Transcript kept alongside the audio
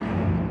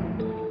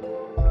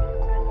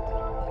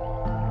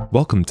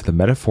Welcome to the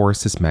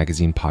Metaphorosis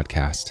Magazine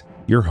podcast,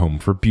 your home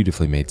for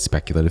beautifully made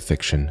speculative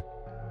fiction.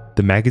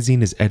 The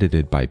magazine is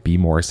edited by B.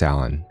 Morris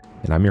Allen,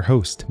 and I'm your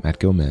host,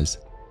 Matt Gomez.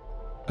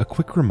 A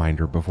quick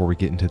reminder before we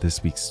get into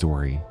this week's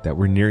story that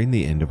we're nearing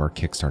the end of our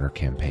Kickstarter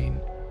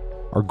campaign.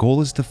 Our goal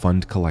is to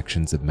fund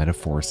collections of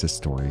Metaphorosis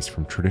stories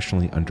from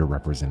traditionally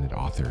underrepresented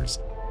authors.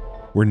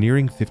 We're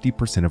nearing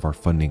 50% of our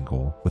funding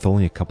goal with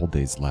only a couple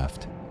days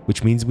left,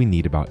 which means we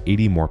need about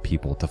 80 more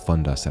people to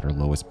fund us at our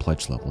lowest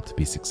pledge level to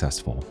be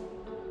successful.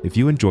 If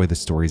you enjoy the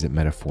stories at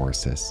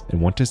Metaphorosis and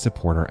want to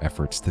support our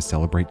efforts to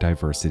celebrate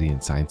diversity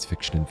in science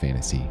fiction and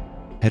fantasy,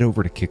 head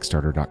over to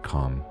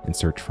Kickstarter.com and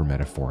search for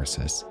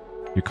Metaphorosis.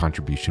 Your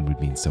contribution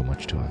would mean so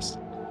much to us.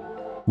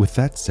 With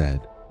that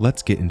said,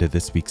 let's get into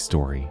this week's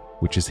story,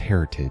 which is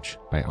Heritage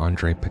by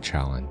Andrei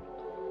Pachalin.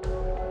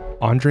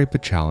 Andrei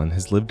Pachalin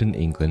has lived in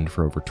England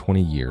for over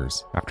 20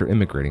 years after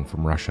immigrating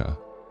from Russia.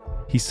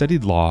 He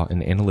studied law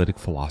and analytic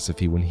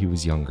philosophy when he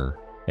was younger,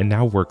 and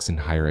now works in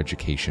higher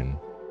education.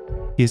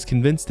 He is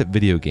convinced that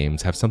video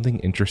games have something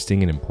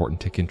interesting and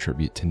important to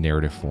contribute to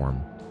narrative form,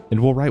 and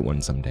will write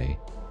one someday,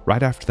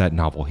 right after that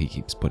novel he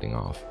keeps putting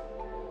off.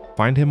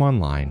 Find him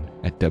online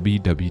at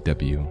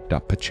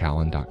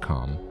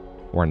www.pachalin.com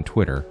or on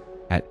Twitter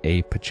at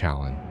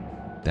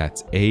 @apachalin.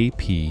 That's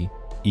APECHALIN.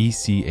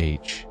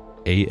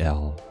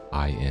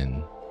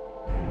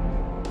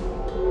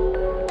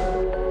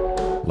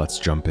 Let's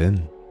jump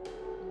in.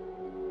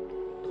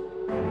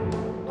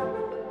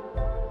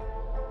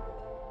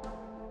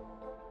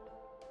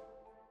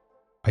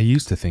 I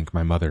used to think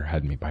my mother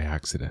had me by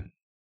accident.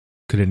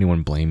 Could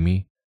anyone blame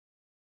me?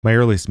 My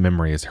earliest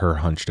memory is her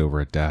hunched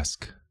over a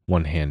desk,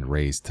 one hand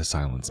raised to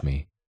silence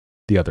me,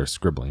 the other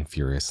scribbling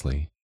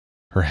furiously.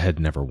 Her head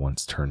never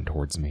once turned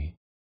towards me.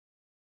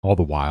 All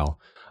the while,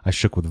 I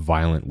shook with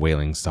violent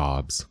wailing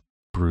sobs,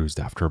 bruised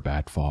after a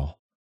bad fall.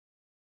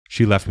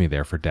 She left me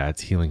there for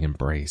Dad's healing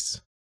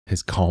embrace,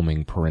 his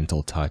calming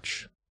parental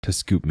touch, to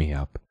scoop me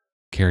up,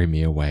 carry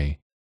me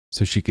away,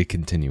 so she could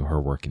continue her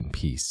work in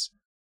peace.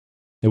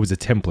 It was a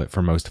template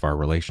for most of our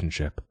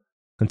relationship,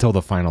 until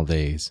the final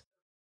days,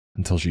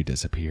 until she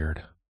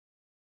disappeared.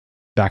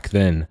 Back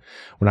then,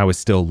 when I was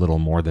still little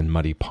more than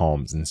muddy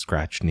palms and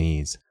scratched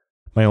knees,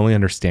 my only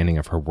understanding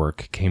of her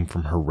work came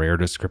from her rare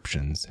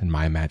descriptions and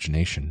my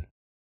imagination.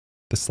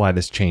 The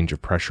slightest change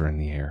of pressure in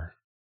the air,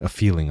 a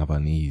feeling of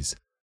unease,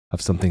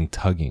 of something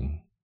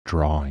tugging,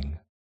 drawing,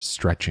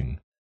 stretching,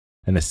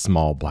 and a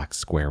small black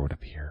square would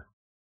appear.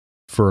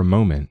 For a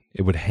moment,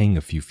 it would hang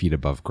a few feet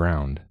above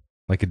ground,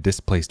 like a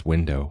displaced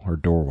window or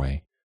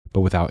doorway,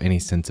 but without any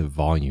sense of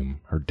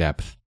volume or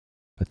depth,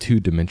 a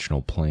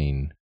two-dimensional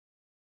plane.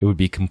 It would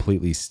be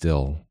completely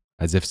still,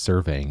 as if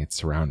surveying its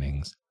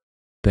surroundings,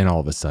 then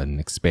all of a sudden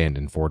expand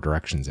in 4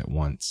 directions at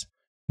once,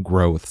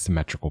 grow with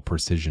symmetrical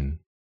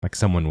precision, like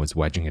someone was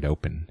wedging it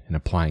open and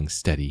applying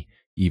steady,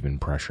 even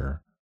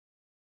pressure.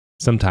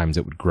 Sometimes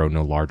it would grow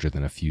no larger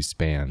than a few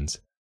spans.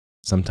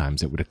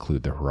 Sometimes it would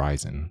occlude the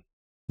horizon,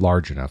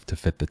 large enough to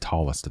fit the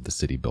tallest of the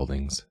city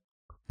buildings.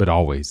 But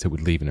always it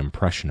would leave an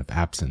impression of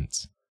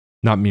absence,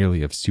 not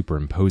merely of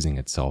superimposing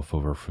itself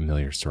over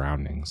familiar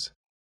surroundings,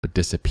 but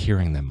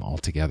disappearing them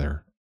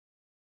altogether.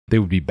 They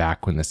would be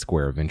back when the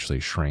square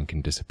eventually shrank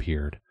and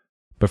disappeared,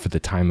 but for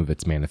the time of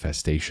its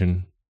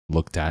manifestation,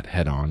 looked at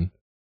head-on,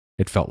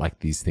 it felt like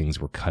these things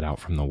were cut out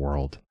from the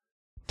world,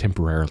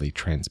 temporarily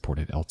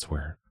transported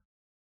elsewhere.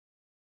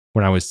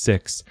 When I was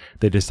 6,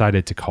 they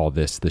decided to call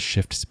this the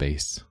Shift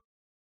Space.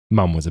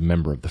 Mom was a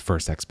member of the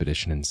first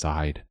expedition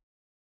inside.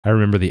 I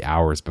remember the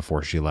hours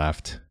before she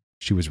left.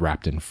 She was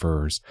wrapped in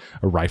furs,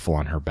 a rifle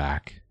on her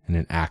back, and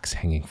an axe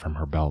hanging from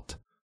her belt.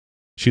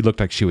 She looked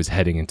like she was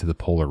heading into the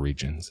polar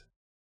regions,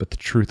 but the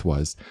truth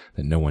was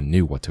that no one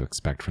knew what to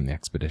expect from the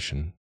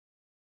expedition.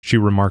 She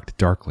remarked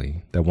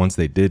darkly that once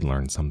they did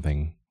learn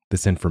something,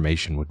 this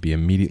information would be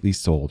immediately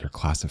sold or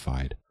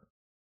classified.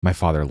 My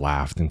father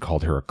laughed and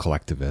called her a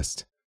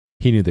collectivist.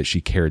 He knew that she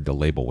carried the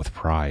label with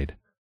pride,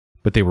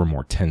 but they were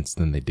more tense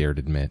than they dared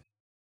admit.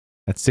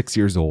 At 6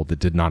 years old, it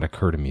did not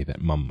occur to me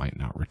that Mum might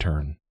not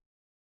return.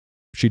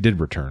 She did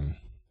return,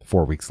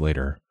 4 weeks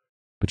later,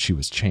 but she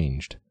was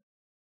changed.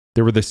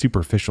 There were the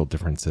superficial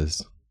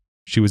differences.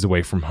 She was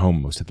away from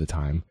home most of the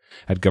time,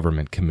 at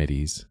government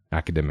committees,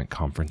 academic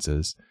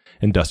conferences,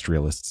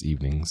 industrialists'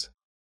 evenings.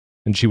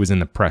 And she was in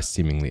the press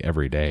seemingly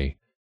every day,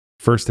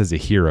 first as a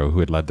hero who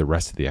had led the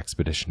rest of the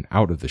expedition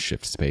out of the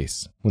shift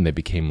space when they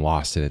became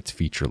lost in its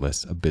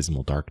featureless,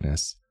 abysmal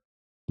darkness.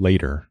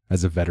 Later,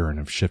 as a veteran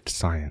of shift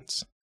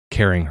science,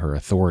 carrying her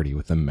authority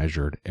with a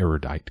measured,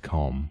 erudite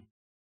calm.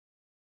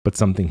 But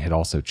something had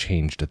also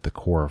changed at the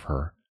core of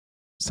her,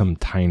 some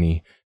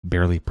tiny,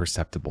 barely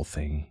perceptible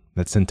thing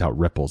that sent out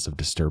ripples of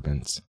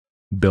disturbance,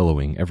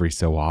 billowing every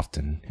so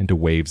often into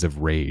waves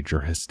of rage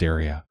or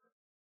hysteria,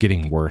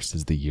 getting worse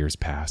as the years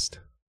passed.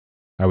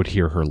 I would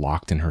hear her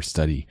locked in her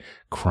study,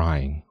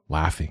 crying,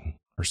 laughing,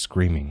 or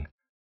screaming,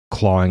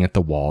 clawing at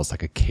the walls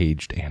like a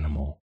caged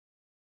animal.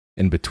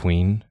 In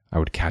between, I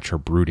would catch her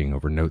brooding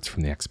over notes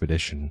from the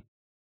expedition.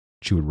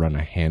 She would run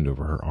a hand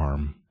over her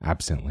arm,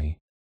 absently,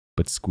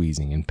 but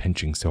squeezing and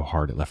pinching so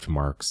hard it left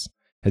marks,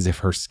 as if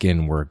her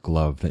skin were a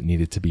glove that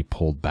needed to be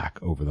pulled back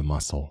over the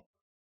muscle.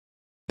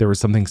 There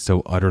was something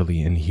so utterly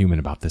inhuman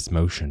about this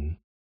motion,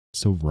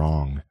 so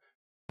wrong,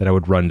 that I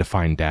would run to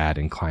find Dad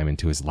and climb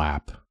into his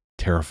lap,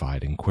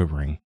 terrified and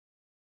quivering.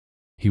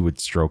 He would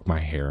stroke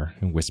my hair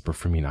and whisper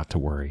for me not to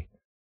worry,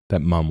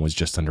 that Mum was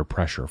just under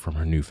pressure from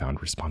her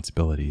newfound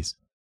responsibilities.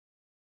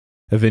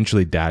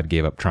 Eventually, Dad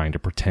gave up trying to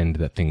pretend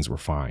that things were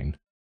fine.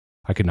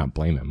 I could not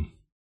blame him.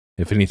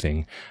 If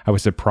anything, I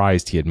was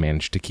surprised he had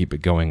managed to keep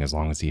it going as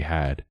long as he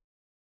had.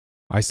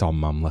 I saw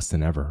Mum less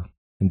than ever,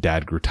 and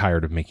Dad grew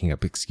tired of making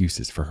up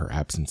excuses for her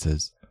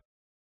absences.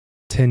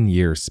 10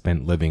 years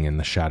spent living in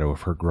the shadow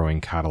of her growing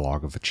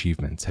catalog of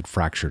achievements had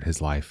fractured his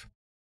life,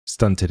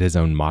 stunted his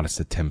own modest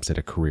attempts at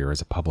a career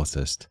as a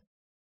publicist,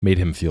 made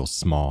him feel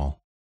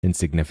small,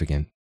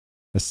 insignificant,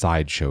 a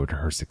sideshow to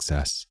her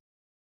success.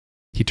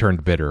 He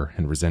turned bitter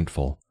and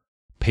resentful,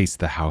 paced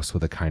the house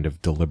with a kind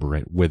of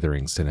deliberate,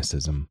 withering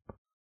cynicism.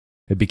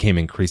 It became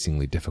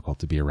increasingly difficult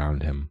to be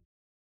around him.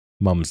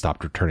 Mum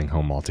stopped returning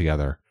home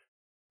altogether,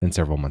 and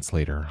several months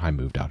later, I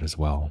moved out as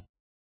well.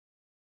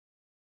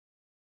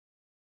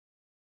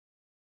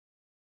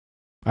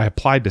 I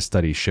applied to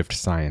study shift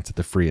science at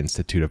the Free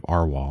Institute of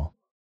Arwal.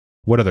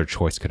 What other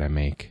choice could I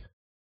make?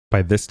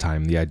 By this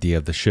time, the idea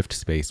of the shift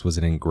space was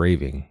an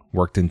engraving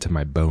worked into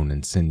my bone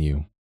and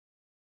sinew.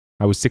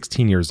 I was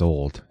 16 years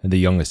old and the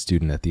youngest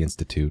student at the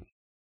institute.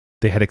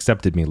 They had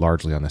accepted me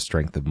largely on the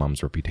strength of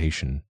Mum's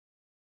reputation.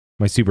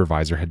 My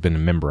supervisor had been a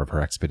member of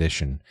her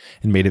expedition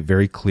and made it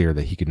very clear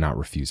that he could not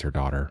refuse her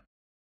daughter.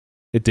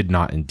 It did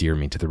not endear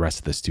me to the rest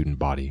of the student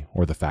body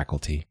or the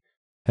faculty,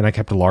 and I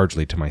kept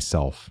largely to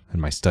myself and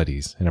my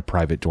studies in a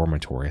private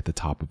dormitory at the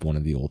top of one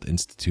of the old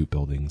institute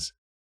buildings.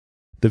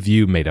 The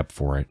view made up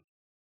for it.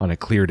 On a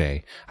clear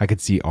day, I could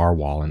see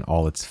Arwal in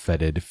all its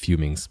fetid,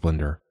 fuming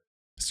splendor,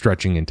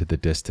 stretching into the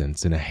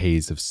distance in a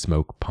haze of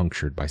smoke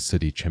punctured by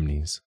sooty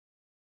chimneys.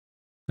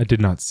 I did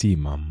not see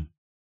Mum.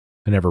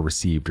 I never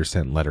received or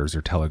sent letters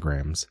or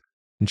telegrams,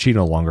 and she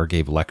no longer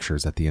gave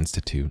lectures at the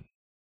institute.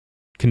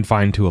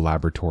 Confined to a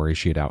laboratory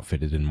she had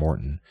outfitted in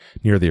Morton,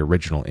 near the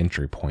original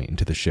entry point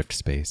into the shift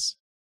space.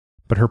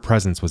 But her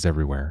presence was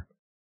everywhere.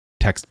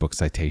 Textbook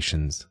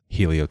citations,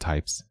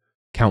 heliotypes,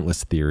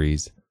 countless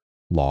theories,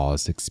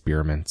 laws,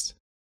 experiments,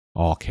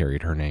 all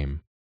carried her name.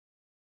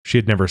 She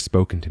had never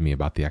spoken to me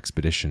about the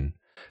expedition,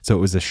 so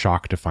it was a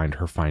shock to find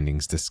her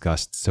findings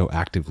discussed so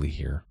actively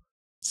here,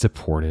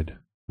 supported,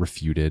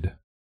 refuted,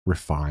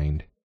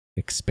 refined,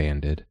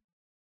 expanded.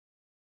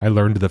 I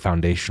learned the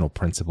foundational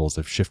principles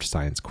of shift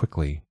science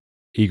quickly,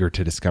 eager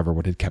to discover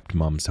what had kept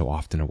Mum so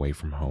often away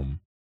from home.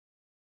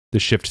 The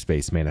shift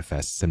space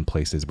manifests in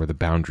places where the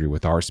boundary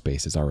with our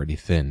space is already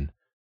thin,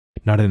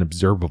 not an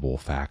observable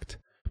fact,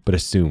 but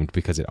assumed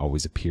because it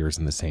always appears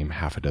in the same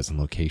half a dozen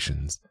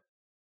locations.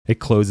 It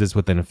closes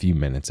within a few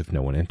minutes if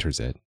no one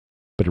enters it,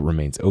 but it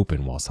remains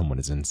open while someone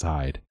is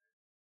inside.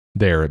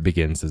 There it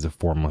begins as a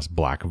formless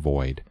black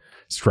void,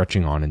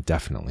 stretching on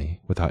indefinitely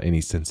without any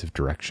sense of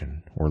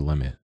direction or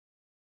limit.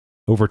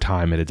 Over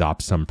time, it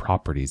adopts some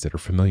properties that are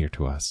familiar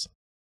to us.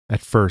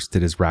 At first,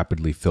 it is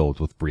rapidly filled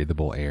with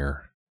breathable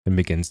air and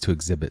begins to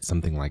exhibit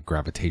something like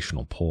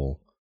gravitational pull,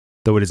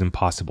 though it is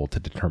impossible to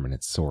determine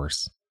its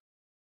source.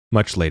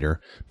 Much later,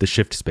 the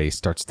shift space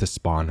starts to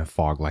spawn a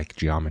fog-like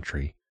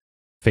geometry,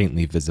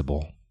 faintly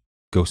visible,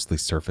 ghostly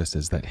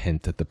surfaces that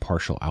hint at the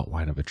partial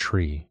outline of a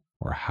tree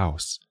or a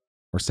house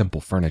or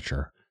simple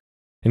furniture,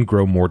 and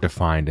grow more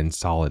defined and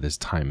solid as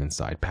time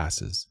inside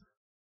passes.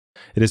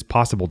 It is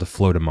possible to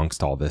float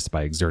amongst all this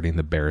by exerting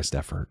the barest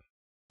effort,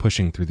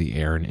 pushing through the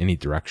air in any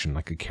direction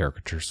like a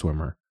caricature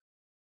swimmer.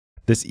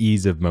 This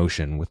ease of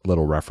motion with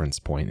little reference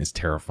point is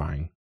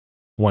terrifying.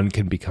 One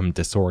can become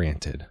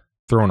disoriented,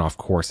 thrown off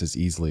course as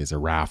easily as a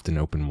raft in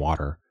open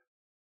water.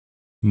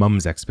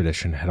 Mum's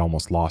expedition had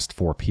almost lost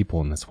 4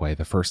 people in this way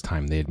the first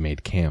time they had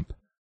made camp,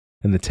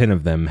 and the 10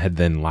 of them had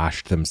then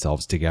lashed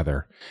themselves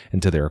together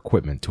into their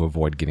equipment to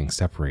avoid getting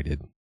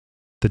separated.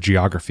 The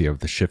geography of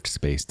the shift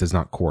space does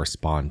not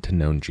correspond to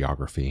known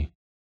geography.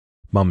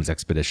 Mum's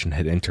expedition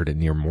had entered it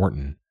near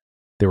Morton.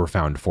 They were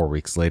found 4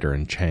 weeks later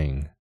in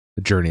Chang,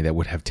 a journey that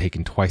would have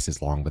taken twice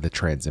as long by the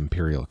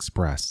Trans-Imperial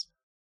Express.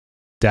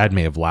 Dad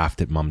may have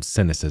laughed at Mum's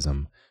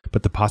cynicism,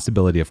 but the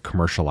possibility of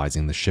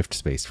commercializing the shift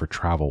space for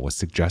travel was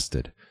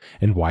suggested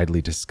and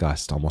widely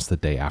discussed almost the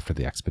day after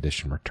the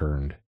expedition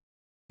returned.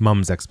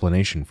 Mum's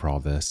explanation for all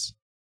this,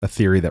 a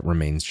theory that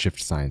remains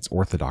shift science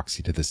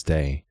orthodoxy to this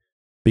day,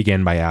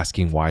 began by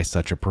asking why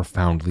such a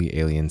profoundly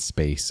alien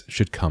space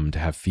should come to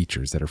have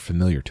features that are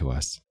familiar to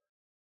us.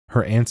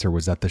 Her answer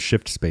was that the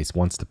shift space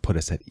wants to put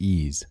us at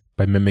ease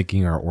by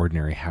mimicking our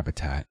ordinary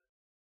habitat.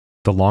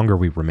 The longer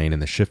we remain in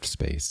the shift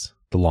space,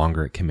 the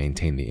longer it can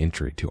maintain the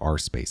entry to our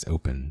space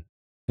open,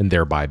 and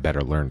thereby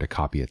better learn to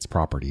copy its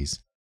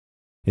properties.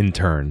 In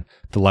turn,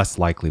 the less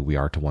likely we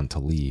are to want to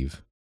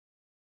leave.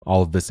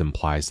 All of this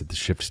implies that the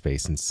shift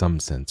space in some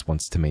sense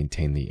wants to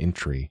maintain the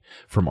entry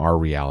from our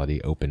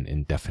reality open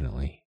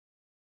indefinitely.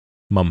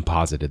 Mum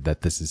posited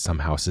that this is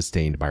somehow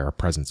sustained by our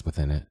presence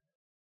within it,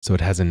 so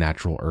it has a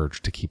natural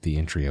urge to keep the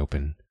entry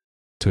open,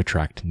 to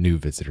attract new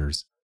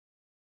visitors.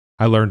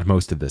 I learned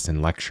most of this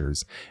in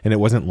lectures, and it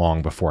wasn't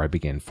long before I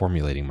began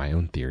formulating my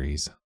own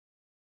theories.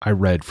 I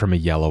read from a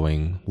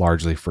yellowing,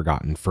 largely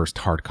forgotten first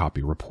hard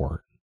copy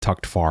report,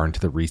 tucked far into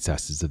the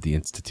recesses of the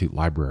Institute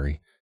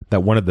library,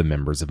 that one of the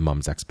members of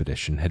Mum's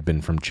expedition had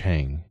been from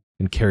Chang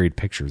and carried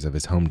pictures of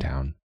his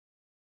hometown.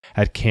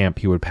 At camp,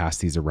 he would pass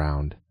these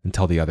around and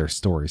tell the others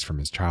stories from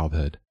his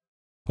childhood,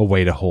 a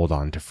way to hold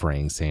on to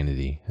fraying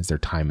sanity as their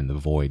time in the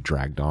void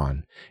dragged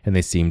on and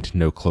they seemed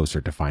no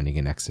closer to finding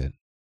an exit.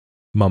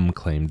 Mum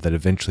claimed that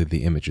eventually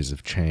the images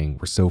of Chang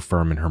were so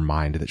firm in her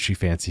mind that she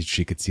fancied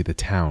she could see the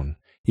town,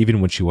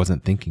 even when she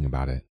wasn't thinking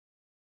about it.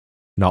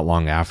 Not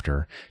long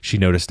after, she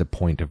noticed a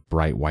point of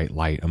bright white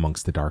light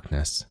amongst the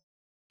darkness.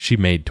 She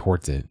made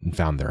towards it and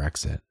found their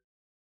exit.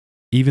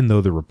 Even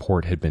though the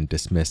report had been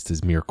dismissed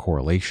as mere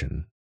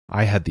correlation,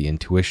 I had the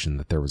intuition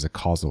that there was a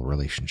causal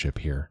relationship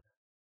here.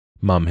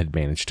 Mum had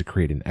managed to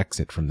create an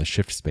exit from the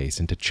shift space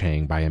into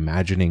Chang by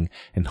imagining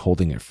and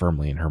holding it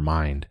firmly in her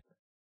mind.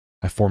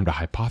 I formed a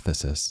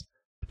hypothesis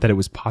that it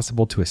was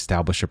possible to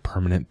establish a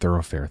permanent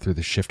thoroughfare through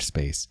the shift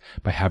space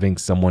by having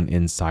someone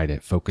inside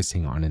it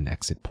focusing on an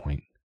exit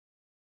point.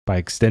 By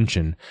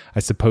extension, I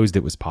supposed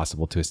it was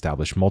possible to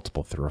establish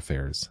multiple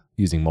thoroughfares,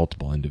 using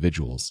multiple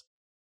individuals.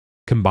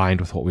 Combined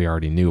with what we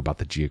already knew about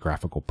the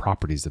geographical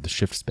properties of the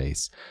shift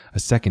space, a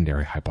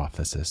secondary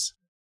hypothesis,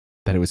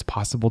 that it was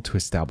possible to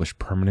establish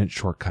permanent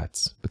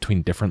shortcuts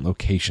between different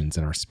locations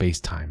in our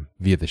space-time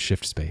via the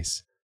shift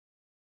space.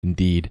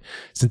 Indeed,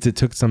 since it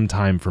took some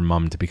time for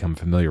Mum to become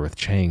familiar with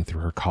Chang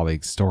through her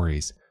colleagues'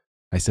 stories,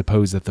 I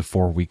suppose that the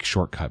 4-week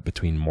shortcut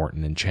between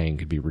Morton and Chang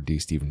could be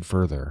reduced even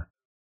further.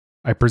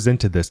 I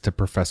presented this to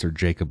Professor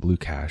Jacob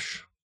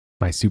Lukash,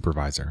 my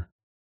supervisor.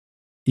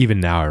 Even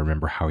now I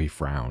remember how he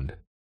frowned,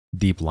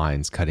 deep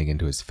lines cutting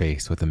into his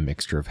face with a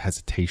mixture of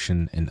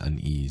hesitation and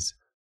unease.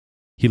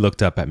 He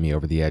looked up at me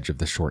over the edge of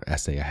the short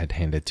essay I had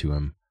handed to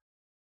him.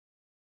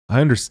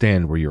 "I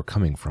understand where you're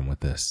coming from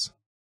with this.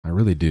 I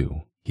really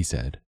do," he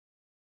said.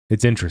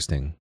 "It's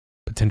interesting,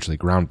 potentially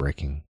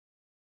groundbreaking,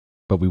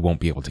 but we won't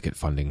be able to get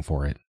funding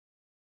for it."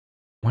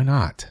 "Why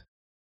not?"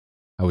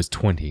 I was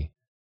 20,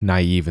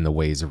 naive in the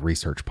ways of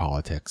research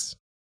politics.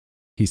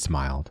 He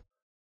smiled.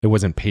 It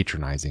wasn't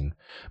patronizing,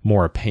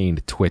 more a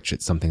pained twitch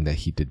at something that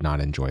he did not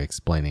enjoy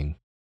explaining.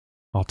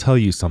 "I'll tell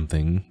you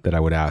something that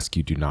I would ask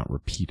you do not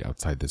repeat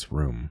outside this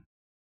room."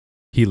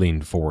 He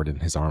leaned forward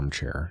in his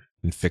armchair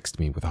and fixed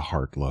me with a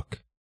hard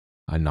look.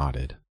 I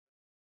nodded.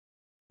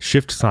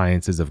 "Shift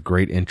science is of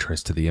great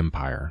interest to the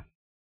Empire.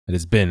 It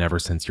has been ever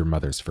since your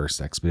mother's first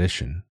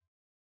expedition.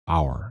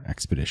 Our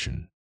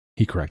expedition,"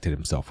 he corrected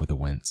himself with a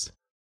wince.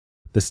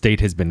 "The state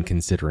has been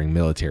considering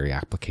military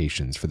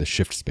applications for the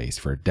shift space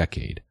for a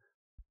decade.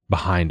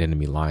 Behind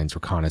enemy lines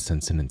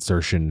reconnaissance and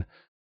insertion,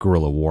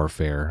 guerrilla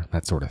warfare,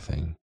 that sort of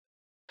thing.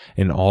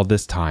 In all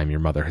this time, your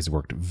mother has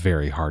worked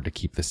very hard to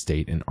keep the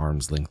state an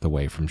arm's length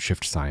away from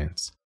shift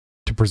science,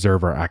 to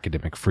preserve our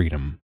academic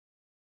freedom.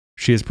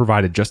 She has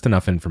provided just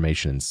enough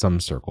information in some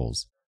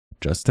circles,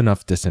 just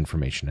enough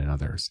disinformation in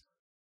others.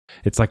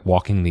 It's like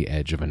walking the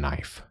edge of a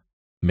knife.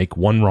 Make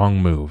one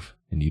wrong move,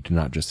 and you do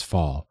not just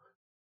fall,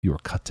 you are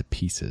cut to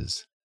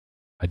pieces.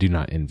 I do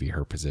not envy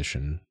her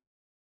position."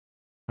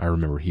 I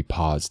remember he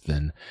paused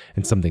then,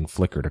 and something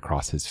flickered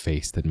across his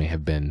face that may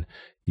have been,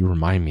 "You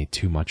remind me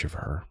too much of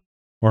her,"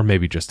 or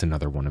maybe just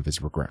another one of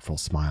his regretful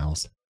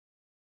smiles.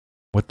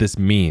 "What this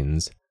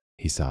means,"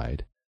 he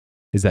sighed,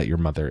 "is that your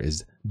mother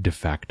is de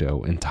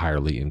facto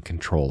entirely in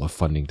control of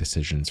funding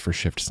decisions for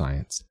shift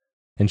science,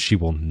 and she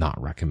will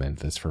not recommend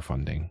this for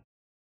funding.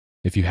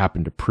 If you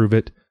happen to prove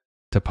it,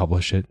 to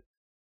publish it,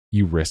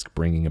 you risk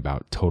bringing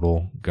about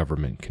total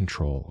government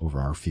control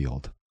over our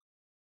field."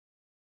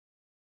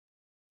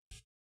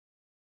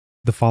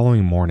 The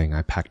following morning,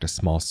 I packed a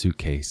small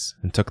suitcase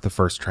and took the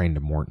first train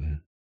to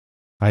Morton.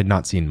 I had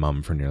not seen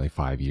Mum for nearly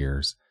 5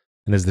 years,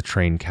 and as the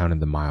train counted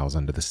the miles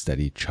under the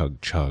steady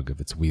chug-chug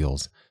of its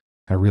wheels,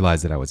 I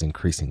realized that I was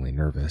increasingly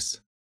nervous,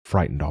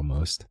 frightened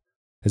almost,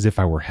 as if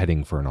I were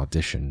heading for an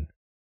audition.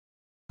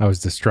 I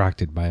was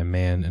distracted by a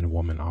man and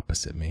woman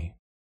opposite me.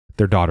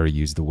 Their daughter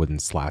used the wooden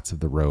slats of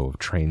the row of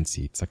train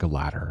seats like a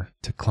ladder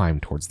to climb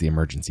towards the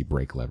emergency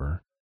brake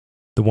lever.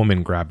 The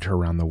woman grabbed her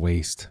around the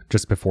waist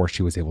just before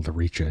she was able to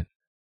reach it,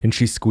 and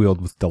she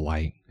squealed with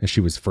delight as she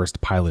was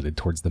first piloted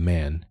towards the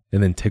man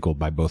and then tickled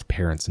by both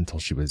parents until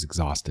she was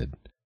exhausted.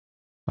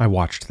 I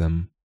watched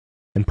them,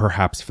 and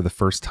perhaps for the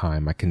first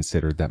time I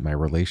considered that my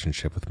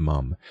relationship with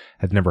Mum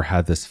had never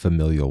had this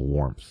familial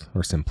warmth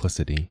or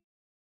simplicity.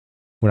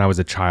 When I was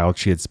a child,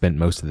 she had spent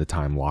most of the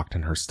time locked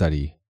in her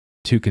study,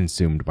 too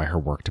consumed by her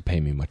work to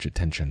pay me much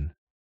attention.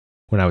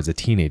 When I was a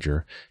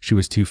teenager, she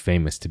was too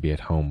famous to be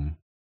at home.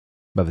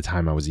 By the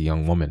time I was a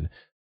young woman,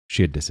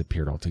 she had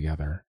disappeared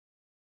altogether.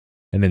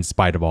 And in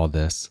spite of all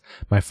this,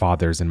 my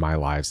father's and my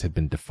lives had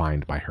been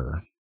defined by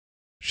her.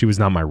 She was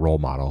not my role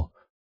model.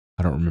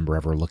 I don't remember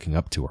ever looking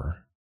up to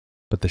her,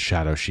 but the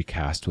shadow she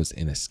cast was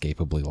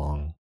inescapably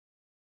long.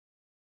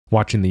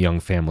 Watching the young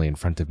family in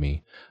front of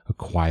me, a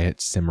quiet,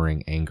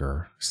 simmering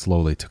anger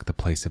slowly took the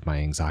place of my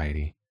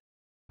anxiety.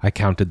 I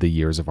counted the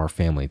years of our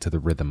family to the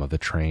rhythm of the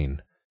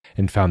train,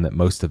 and found that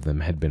most of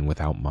them had been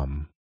without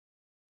Mum.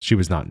 She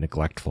was not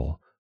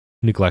neglectful.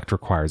 Neglect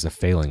requires a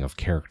failing of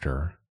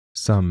character,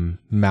 some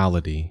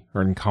malady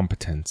or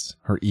incompetence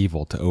or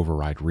evil to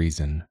override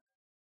reason.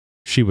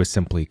 She was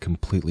simply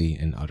completely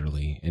and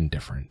utterly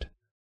indifferent.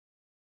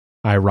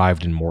 I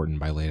arrived in Morton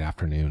by late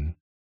afternoon.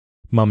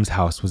 Mum's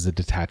house was a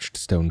detached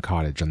stone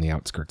cottage on the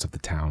outskirts of the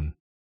town.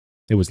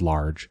 It was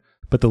large,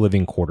 but the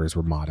living quarters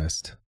were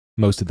modest,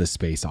 most of the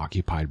space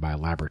occupied by a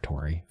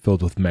laboratory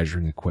filled with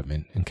measuring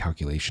equipment and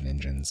calculation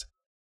engines.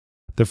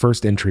 The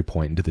first entry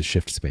point into the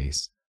shift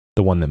space,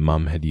 the one that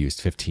Mum had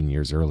used 15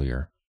 years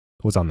earlier,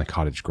 was on the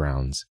cottage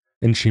grounds,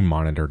 and she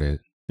monitored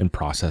it and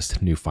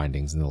processed new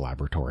findings in the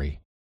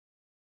laboratory.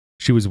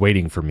 She was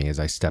waiting for me as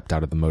I stepped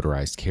out of the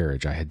motorized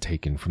carriage I had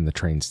taken from the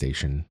train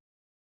station.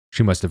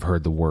 She must have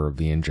heard the whir of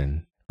the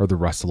engine or the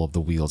rustle of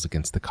the wheels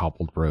against the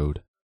cobbled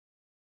road.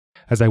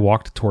 As I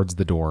walked towards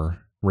the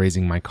door,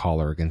 raising my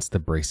collar against the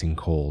bracing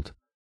cold,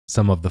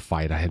 some of the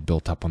fight I had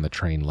built up on the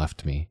train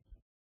left me.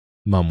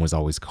 Mum was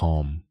always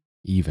calm,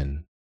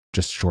 even,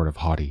 just short of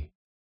haughty,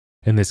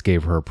 and this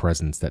gave her a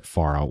presence that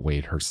far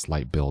outweighed her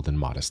slight build and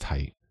modest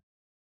height.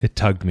 It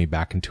tugged me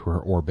back into her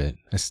orbit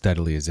as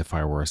steadily as if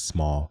I were a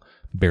small,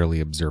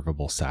 barely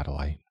observable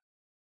satellite.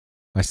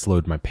 I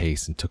slowed my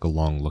pace and took a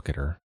long look at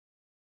her.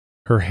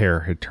 Her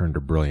hair had turned a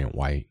brilliant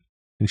white,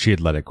 and she had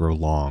let it grow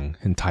long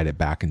and tied it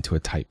back into a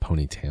tight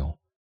ponytail.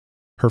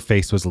 Her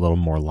face was a little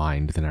more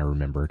lined than I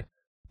remembered,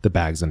 the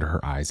bags under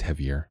her eyes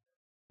heavier,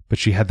 but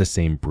she had the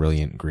same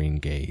brilliant green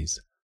gaze.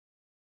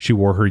 She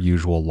wore her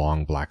usual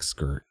long black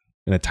skirt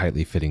and a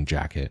tightly fitting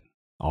jacket,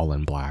 all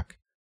in black,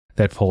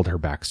 that pulled her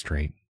back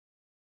straight.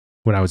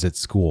 When I was at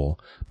school,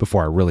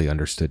 before I really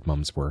understood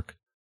Mum's work,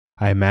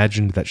 I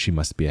imagined that she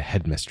must be a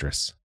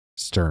headmistress,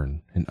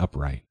 stern and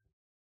upright.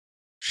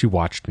 She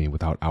watched me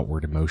without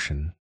outward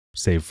emotion,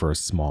 save for a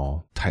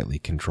small, tightly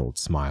controlled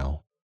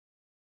smile.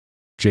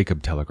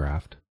 "Jacob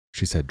telegraphed,"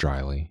 she said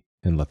dryly,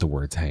 and let the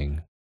words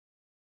hang.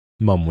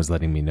 Mum was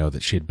letting me know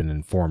that she had been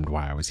informed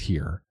why I was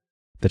here,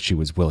 that she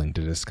was willing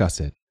to discuss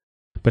it,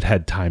 but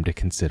had time to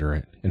consider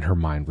it, and her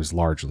mind was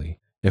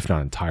largely, if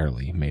not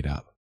entirely, made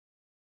up.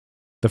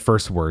 The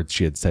first words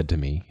she had said to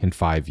me in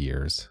 5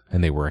 years,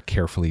 and they were a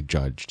carefully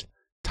judged,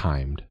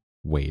 timed,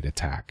 weighed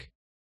attack.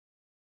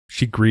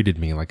 She greeted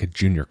me like a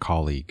junior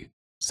colleague,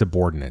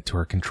 subordinate to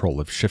her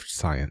control of shift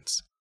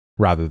science,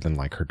 rather than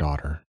like her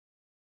daughter.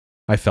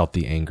 I felt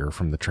the anger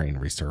from the train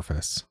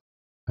resurface.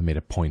 I made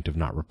a point of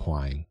not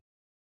replying.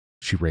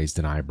 She raised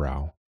an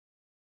eyebrow.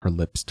 Her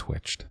lips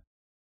twitched.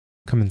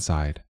 "Come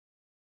inside."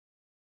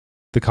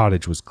 The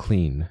cottage was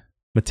clean,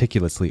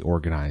 meticulously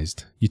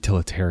organized,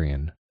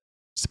 utilitarian.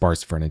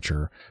 Sparse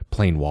furniture,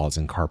 plain walls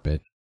and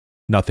carpet,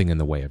 nothing in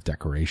the way of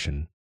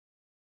decoration.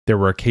 There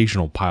were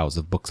occasional piles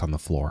of books on the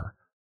floor,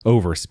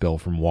 overspill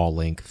from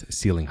wall-length,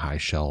 ceiling-high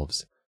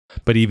shelves,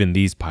 but even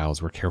these piles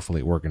were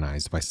carefully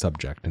organized by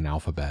subject and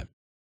alphabet.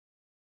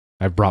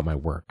 "I've brought my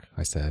work,"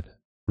 I said,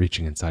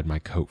 reaching inside my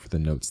coat for the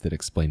notes that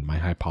explained my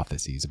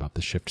hypotheses about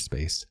the shift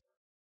space.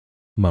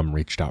 Mum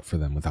reached out for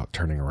them without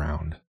turning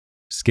around,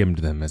 skimmed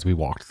them as we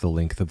walked the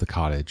length of the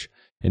cottage,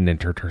 and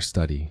entered her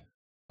study,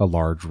 a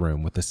large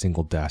room with a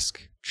single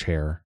desk,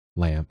 chair,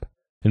 lamp,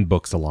 and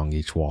books along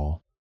each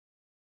wall.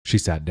 She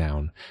sat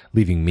down,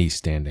 leaving me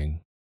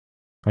standing.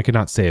 I could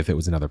not say if it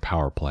was another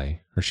power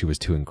play, or she was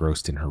too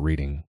engrossed in her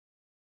reading.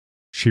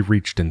 She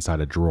reached inside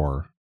a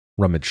drawer,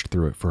 rummaged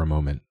through it for a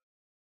moment,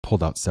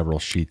 pulled out several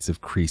sheets of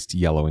creased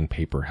yellowing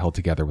paper held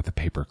together with a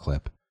paper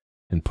clip,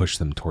 and pushed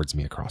them towards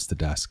me across the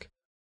desk.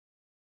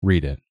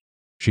 "Read it,"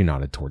 she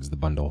nodded towards the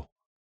bundle.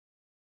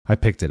 I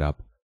picked it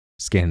up,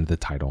 scanned the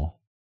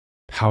title,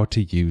 "How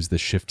to Use the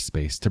Shift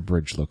Space to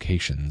Bridge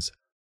Locations."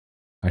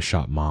 I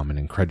shot Mom an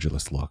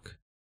incredulous look.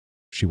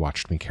 She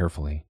watched me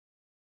carefully.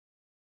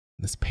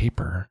 "This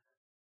paper..."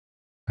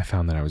 I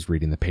found that I was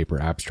reading the paper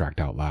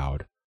abstract out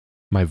loud,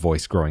 my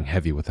voice growing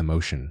heavy with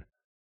emotion.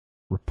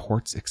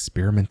 "Reports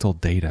experimental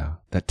data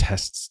that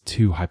tests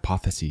 2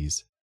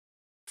 hypotheses.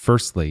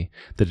 Firstly,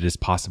 that it is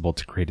possible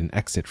to create an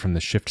exit from the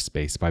shift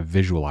space by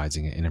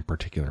visualizing it in a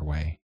particular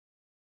way.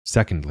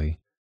 Secondly,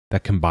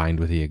 that combined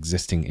with the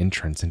existing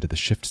entrance into the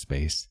shift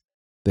space,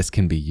 this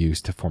can be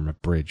used to form a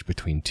bridge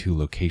between 2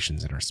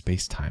 locations in our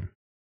space-time.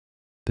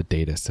 The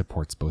data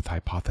supports both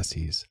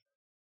hypotheses."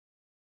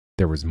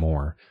 There was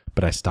more,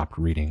 but I stopped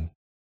reading.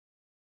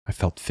 I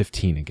felt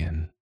 15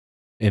 again.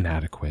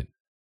 Inadequate,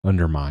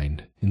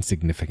 undermined,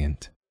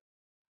 insignificant.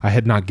 I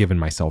had not given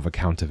myself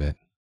account of it,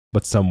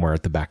 but somewhere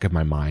at the back of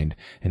my mind,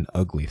 an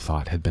ugly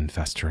thought had been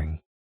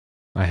festering.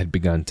 I had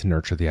begun to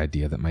nurture the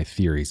idea that my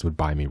theories would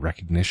buy me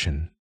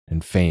recognition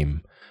and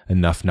fame,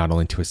 enough not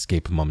only to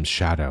escape Mum's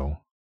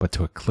shadow, but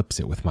to eclipse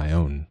it with my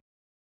own.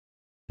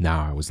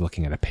 Now I was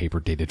looking at a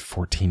paper dated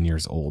 14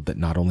 years old that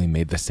not only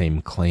made the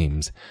same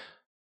claims,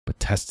 but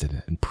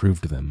tested and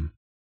proved them.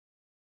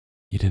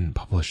 "You didn't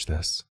publish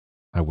this,"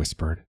 I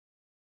whispered,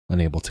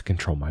 unable to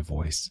control my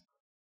voice.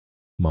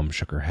 Mum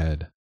shook her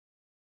head.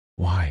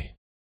 Why?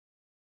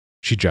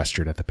 She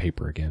gestured at the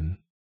paper again.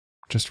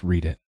 Just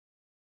read it.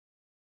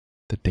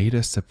 The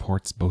data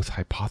supports both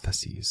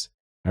hypotheses,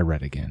 I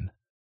read again.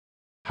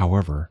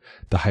 However,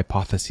 the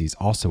hypotheses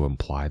also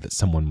imply that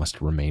someone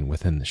must remain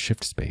within the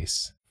shift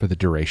space for the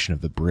duration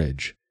of the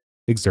bridge,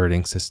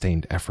 exerting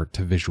sustained effort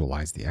to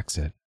visualize the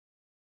exit.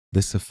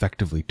 This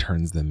effectively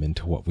turns them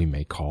into what we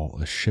may call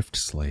a shift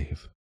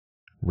slave,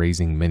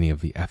 raising many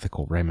of the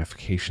ethical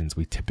ramifications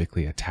we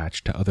typically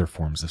attach to other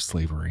forms of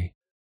slavery.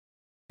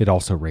 It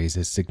also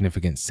raises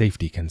significant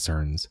safety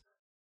concerns.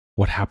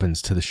 What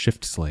happens to the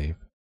shift slave,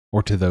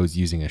 or to those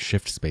using a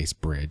shift space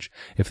bridge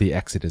if the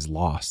exit is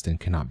lost and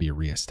cannot be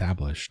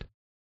reestablished?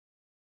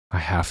 I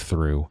half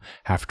threw,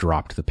 half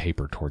dropped the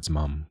paper towards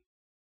Mum.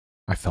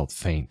 I felt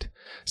faint,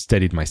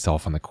 steadied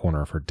myself on the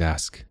corner of her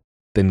desk,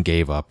 then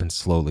gave up and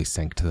slowly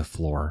sank to the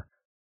floor,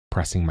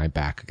 pressing my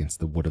back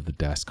against the wood of the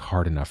desk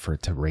hard enough for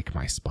it to rake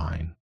my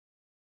spine.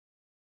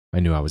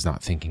 I knew I was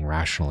not thinking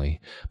rationally,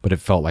 but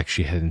it felt like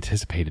she had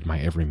anticipated my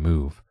every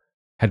move,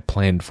 had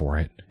planned for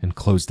it, and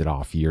closed it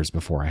off years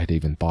before I had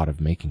even thought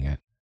of making it.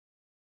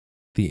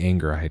 The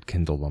anger I had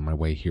kindled on my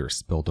way here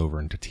spilled over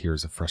into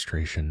tears of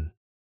frustration,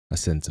 a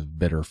sense of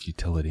bitter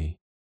futility.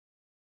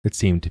 It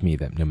seemed to me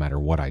that no matter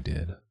what I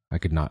did, I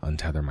could not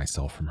untether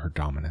myself from her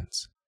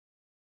dominance.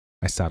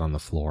 I sat on the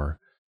floor,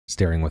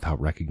 staring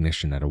without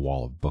recognition at a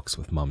wall of books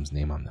with Mum's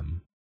name on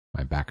them,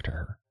 my back to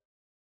her.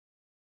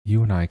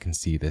 You and I can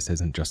see this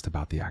isn't just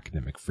about the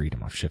academic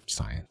freedom of shift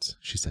science,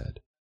 she said.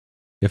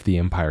 If the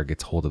Empire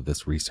gets hold of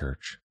this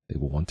research, they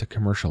will want to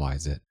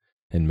commercialize it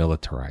and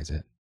militarize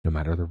it, no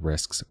matter the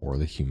risks or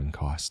the human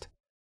cost.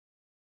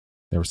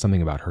 There was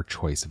something about her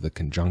choice of the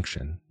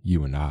conjunction,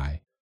 you and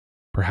I,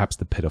 perhaps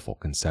the pitiful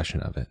concession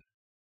of it,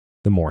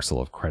 the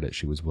morsel of credit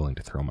she was willing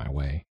to throw my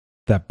way,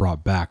 that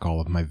brought back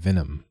all of my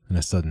venom in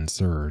a sudden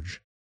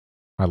surge.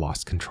 I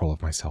lost control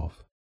of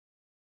myself.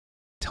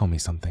 Tell me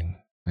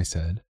something, I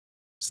said,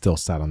 still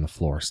sat on the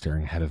floor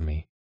staring ahead of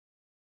me.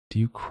 Do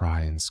you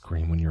cry and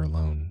scream when you're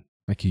alone,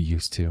 like you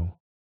used to?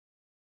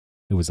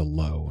 It was a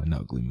low and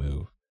ugly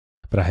move,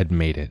 but I had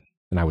made it,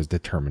 and I was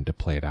determined to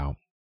play it out.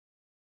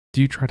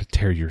 Do you try to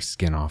tear your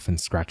skin off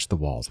and scratch the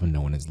walls when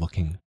no one is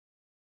looking?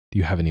 Do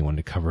you have anyone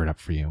to cover it up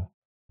for you,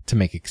 to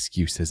make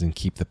excuses and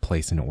keep the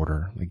place in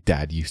order like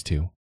Dad used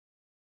to?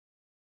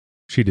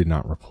 She did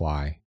not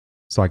reply,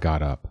 so I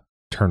got up,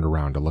 turned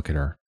around to look at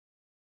her.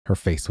 Her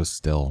face was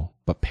still,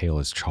 but pale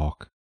as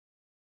chalk.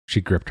 She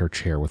gripped her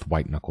chair with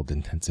white-knuckled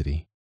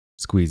intensity,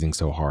 squeezing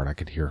so hard I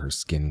could hear her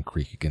skin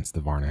creak against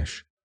the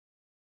varnish.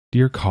 Do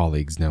your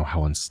colleagues know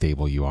how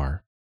unstable you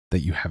are, that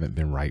you haven't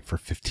been right for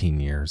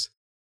 15 years,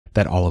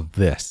 that all of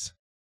this,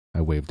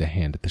 I waved a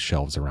hand at the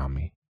shelves around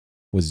me,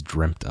 was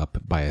dreamt up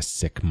by a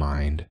sick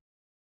mind?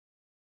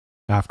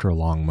 After a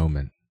long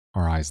moment,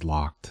 our eyes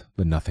locked,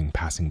 but nothing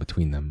passing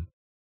between them.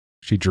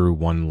 She drew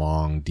one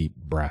long, deep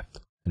breath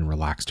and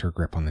relaxed her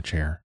grip on the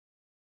chair.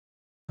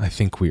 I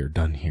think we are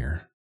done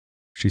here,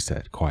 she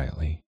said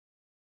quietly.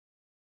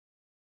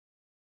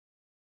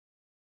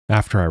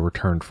 After I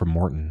returned from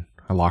Morton,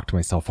 I locked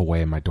myself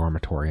away in my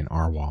dormitory in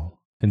Arwal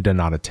and did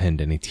not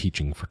attend any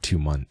teaching for 2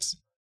 months.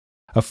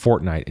 A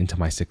fortnight into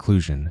my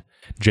seclusion,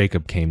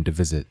 Jacob came to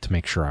visit to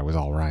make sure I was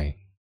all right.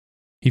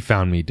 He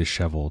found me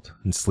disheveled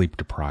and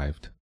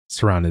sleep-deprived,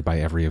 surrounded by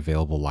every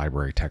available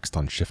library text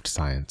on shift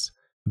science,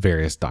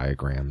 various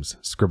diagrams,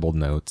 scribbled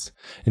notes,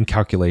 and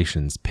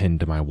calculations pinned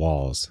to my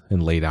walls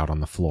and laid out on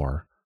the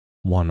floor,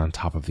 one on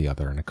top of the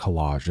other in a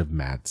collage of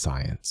mad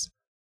science.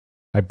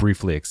 I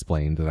briefly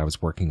explained that I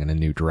was working in a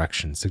new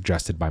direction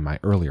suggested by my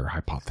earlier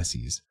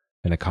hypotheses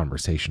in a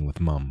conversation with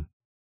Mum.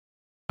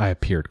 I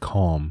appeared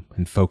calm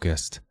and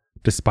focused,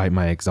 despite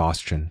my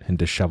exhaustion and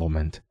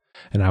dishevelment,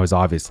 and I was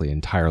obviously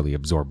entirely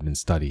absorbed in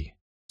study,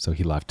 so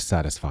he left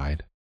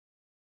satisfied.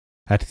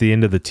 At the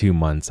end of the 2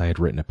 months, I had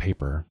written a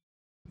paper.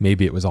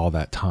 Maybe it was all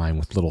that time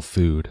with little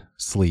food,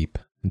 sleep,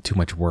 and too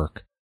much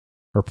work,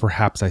 or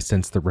perhaps I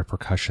sensed the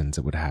repercussions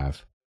it would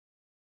have.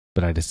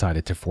 But I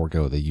decided to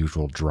forego the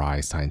usual dry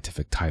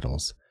scientific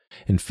titles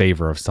in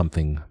favor of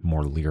something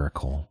more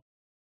lyrical.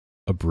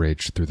 A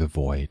Bridge Through the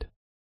Void.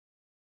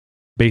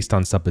 Based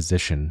on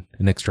supposition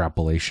and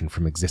extrapolation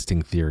from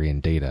existing theory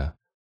and data,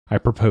 I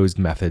proposed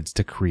methods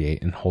to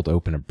create and hold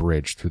open a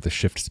bridge through the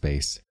shift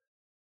space.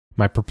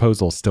 My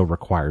proposal still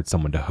required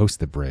someone to host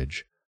the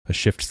bridge, a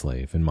shift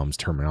slave in Mum's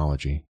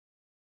terminology.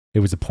 It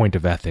was a point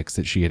of ethics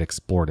that she had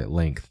explored at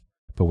length,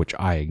 but which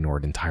I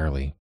ignored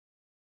entirely.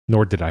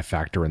 Nor did I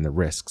factor in the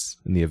risks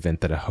in the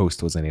event that a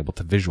host was unable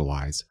to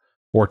visualize,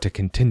 or to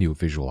continue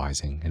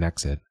visualizing, an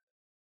exit.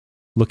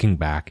 Looking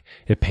back,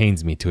 it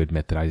pains me to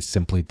admit that I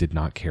simply did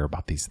not care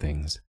about these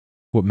things.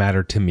 What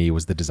mattered to me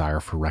was the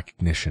desire for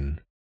recognition,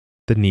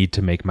 the need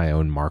to make my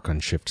own mark on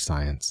shift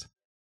science.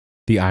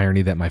 The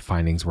irony that my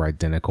findings were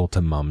identical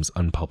to Mum's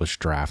unpublished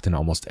draft in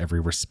almost every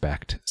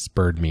respect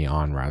spurred me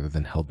on rather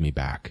than held me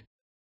back.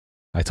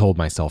 I told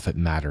myself it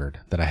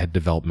mattered that I had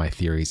developed my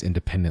theories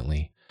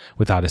independently,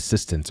 without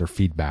assistance or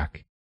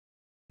feedback.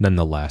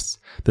 Nonetheless,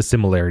 the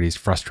similarities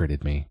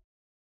frustrated me.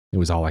 It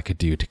was all I could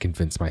do to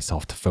convince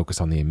myself to focus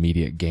on the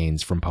immediate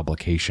gains from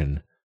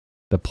publication,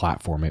 the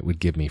platform it would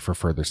give me for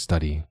further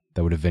study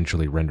that would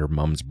eventually render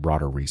Mum's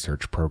broader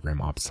research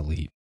program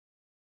obsolete.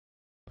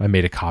 I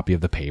made a copy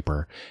of the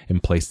paper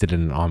and placed it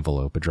in an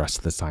envelope addressed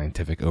to the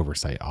Scientific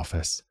Oversight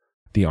Office,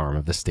 the arm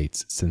of the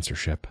state's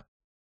censorship.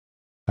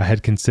 I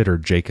had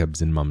considered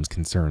Jacob's and Mum's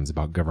concerns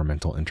about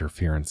governmental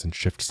interference in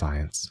shift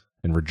science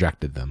and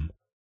rejected them.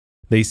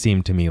 They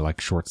seemed to me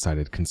like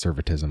short-sighted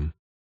conservatism,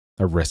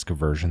 a risk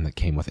aversion that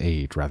came with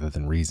age rather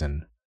than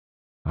reason.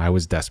 I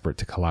was desperate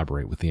to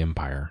collaborate with the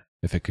Empire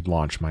if it could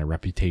launch my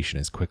reputation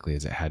as quickly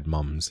as it had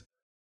Mum's.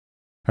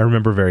 I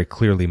remember very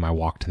clearly my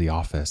walk to the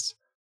office.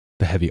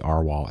 The heavy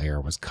Arwal air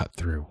was cut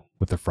through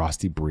with the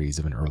frosty breeze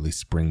of an early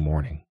spring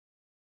morning.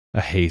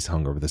 A haze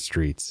hung over the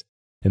streets,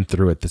 and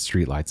through it the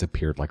streetlights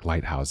appeared like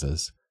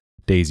lighthouses,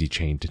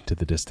 daisy-chained into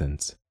the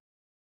distance.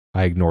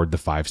 I ignored the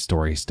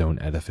 5-story stone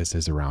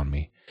edifices around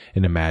me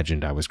and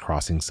imagined I was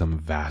crossing some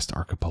vast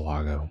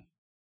archipelago,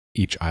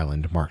 each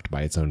island marked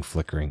by its own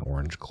flickering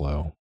orange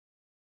glow.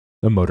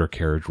 A motor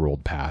carriage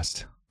rolled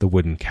past, the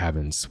wooden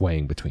cabin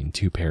swaying between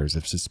 2 pairs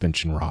of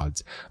suspension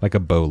rods like a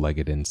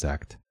bow-legged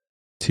insect.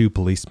 2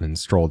 policemen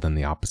strolled in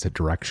the opposite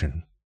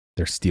direction,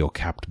 their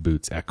steel-capped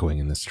boots echoing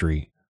in the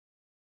street.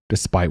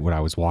 Despite what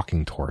I was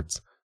walking towards,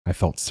 I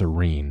felt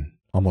serene,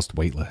 almost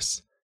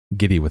weightless,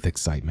 giddy with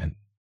excitement.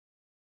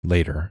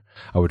 Later,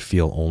 I would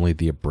feel only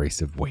the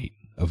abrasive weight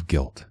of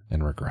guilt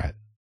and regret.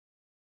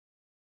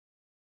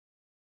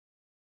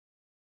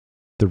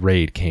 The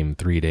raid came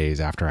 3 days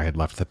after I had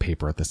left the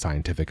paper at the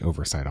Scientific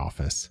Oversight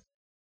Office.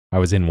 I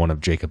was in one of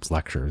Jacob's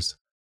lectures.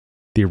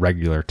 The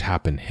irregular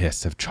tap and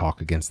hiss of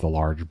chalk against the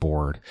large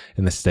board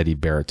and the steady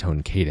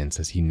baritone cadence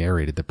as he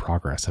narrated the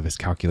progress of his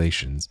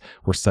calculations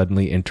were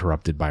suddenly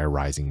interrupted by a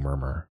rising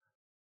murmur.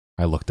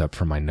 I looked up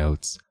from my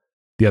notes.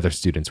 The other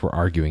students were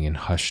arguing in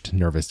hushed,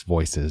 nervous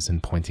voices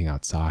and pointing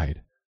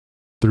outside.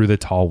 Through the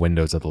tall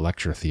windows of the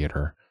lecture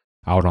theater,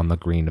 out on the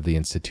green of the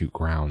institute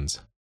grounds,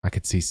 I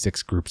could see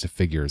 6 groups of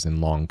figures in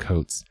long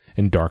coats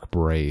and dark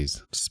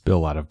berets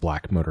spill out of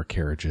black motor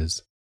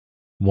carriages.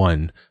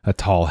 One, a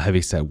tall,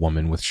 heavy-set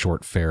woman with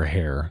short, fair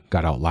hair,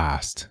 got out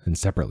last and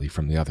separately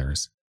from the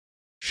others.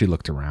 She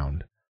looked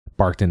around,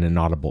 barked in an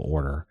audible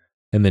order,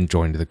 and then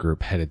joined the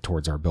group headed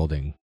towards our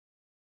building.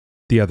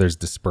 The others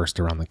dispersed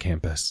around the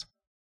campus.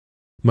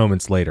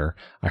 Moments later,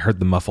 I heard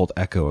the muffled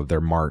echo of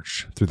their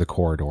march through the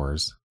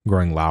corridors,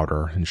 growing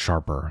louder and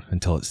sharper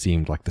until it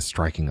seemed like the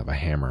striking of a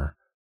hammer.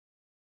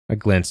 I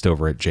glanced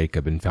over at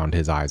Jacob and found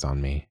his eyes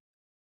on me.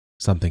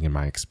 Something in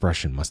my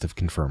expression must have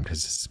confirmed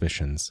his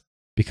suspicions,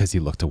 because he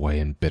looked away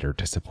in bitter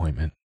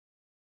disappointment.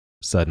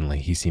 Suddenly,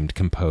 he seemed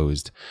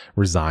composed,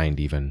 resigned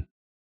even,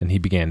 and he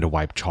began to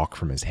wipe chalk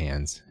from his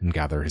hands and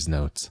gather his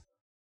notes.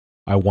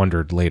 I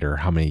wondered later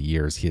how many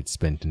years he had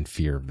spent in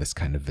fear of this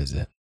kind of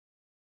visit.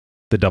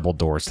 The double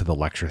doors to the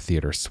lecture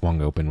theater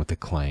swung open with a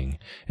clang,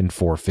 and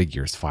 4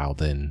 figures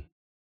filed in,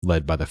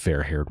 led by the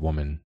fair-haired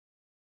woman.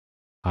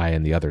 I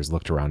and the others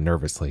looked around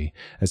nervously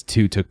as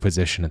 2 took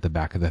position at the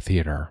back of the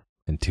theater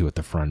and 2 at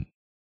the front.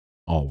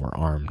 All were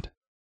armed.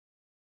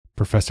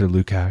 "Professor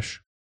Lukash?"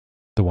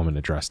 The woman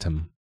addressed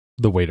him.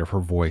 The weight of her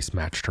voice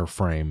matched her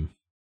frame.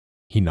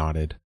 He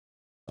nodded.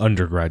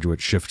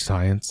 "Undergraduate shift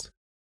science?"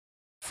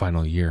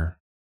 "Final year."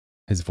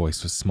 His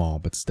voice was small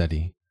but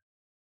steady.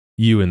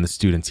 "You and the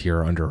students here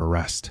are under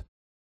arrest."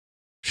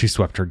 She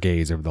swept her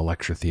gaze over the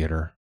lecture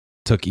theater,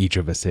 took each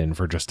of us in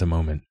for just a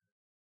moment.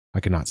 I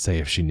could not say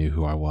if she knew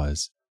who I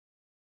was.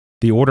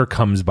 "The order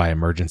comes by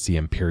emergency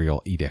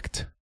imperial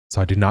edict,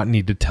 so I do not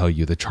need to tell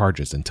you the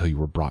charges until you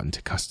were brought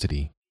into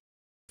custody.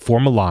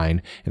 Form a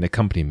line and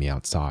accompany me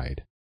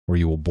outside, where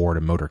you will board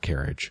a motor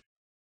carriage.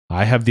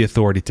 I have the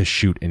authority to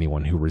shoot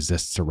anyone who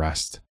resists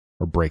arrest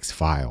or breaks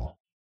file."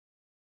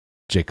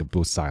 Jacob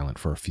was silent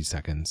for a few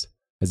seconds,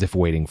 as if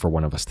waiting for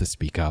one of us to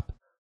speak up.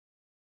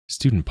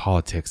 "Student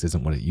politics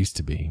isn't what it used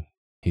to be,"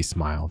 he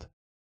smiled.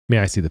 "May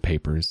I see the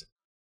papers?"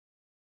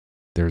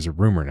 "There is a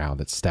rumor now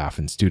that staff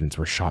and students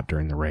were shot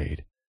during the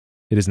raid.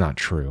 It is not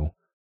true.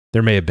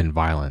 There may have been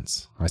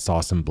violence. I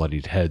saw some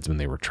bloodied heads when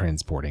they were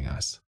transporting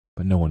us,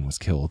 but no one was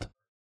killed."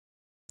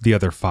 The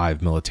other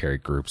 5 military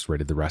groups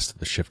raided the rest of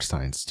the shift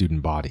science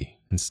student body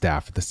and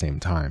staff at the same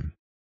time.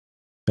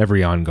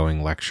 Every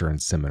ongoing lecture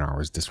and seminar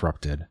was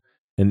disrupted,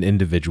 and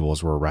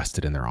individuals were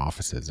arrested in their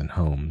offices and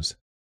homes.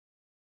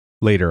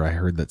 Later, I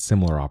heard that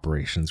similar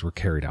operations were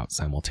carried out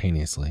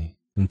simultaneously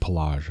in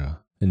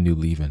Pelagia and New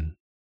Leven,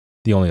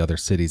 the only other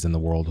cities in the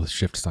world with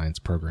shift science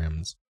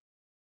programs.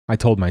 I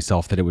told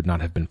myself that it would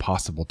not have been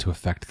possible to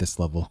effect this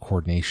level of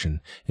coordination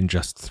in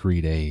just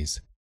 3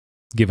 days.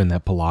 Given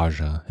that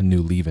Pelagia and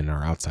New Leven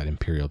are outside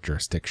Imperial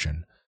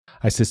jurisdiction,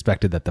 I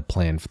suspected that the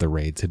plan for the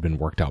raids had been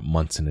worked out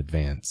months in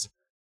advance.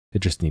 It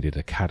just needed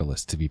a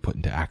catalyst to be put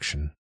into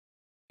action.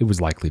 It was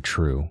likely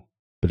true,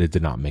 but it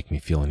did not make me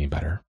feel any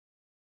better.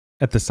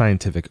 At the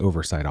Scientific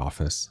Oversight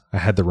Office, I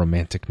had the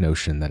romantic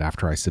notion that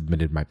after I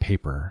submitted my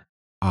paper,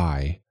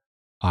 I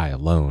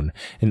alone,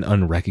 an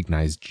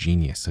unrecognized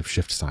genius of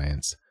shift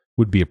science,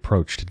 would be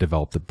approached to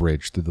develop the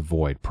bridge through the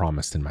void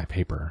promised in my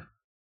paper.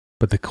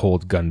 But the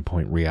cold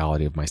gunpoint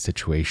reality of my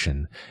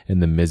situation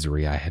and the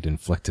misery I had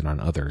inflicted on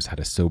others had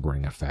a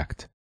sobering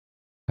effect.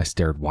 I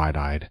stared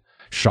wide-eyed,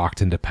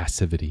 shocked into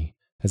passivity,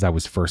 as I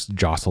was first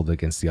jostled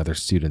against the other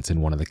students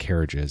in one of the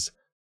carriages,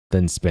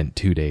 then spent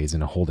 2 days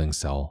in a holding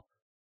cell,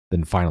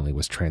 then finally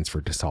was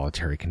transferred to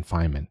solitary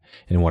confinement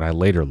in what I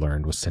later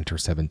learned was Center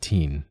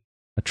 17,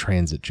 a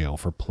transit jail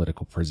for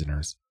political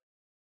prisoners.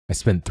 I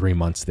spent 3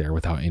 months there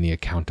without any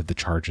account of the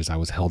charges I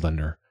was held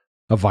under,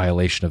 a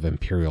violation of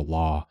imperial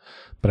law,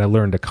 but I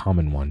learned a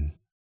common one.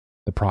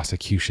 The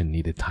prosecution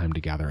needed time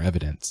to gather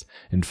evidence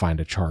and find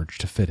a charge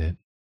to fit it.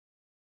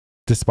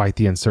 Despite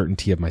the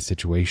uncertainty of my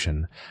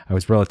situation, I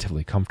was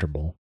relatively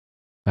comfortable.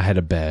 I had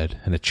a bed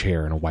and a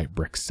chair in a white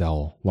brick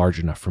cell large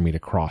enough for me to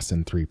cross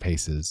in 3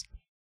 paces,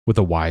 with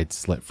a wide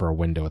slit for a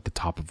window at the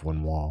top of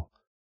one wall.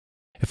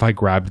 If I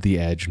grabbed the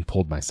edge and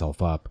pulled myself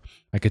up,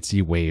 I could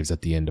see waves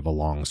at the end of a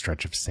long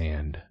stretch of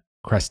sand,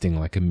 cresting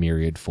like a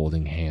myriad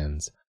folding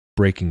hands,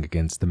 breaking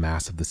against the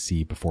mass of the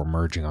sea before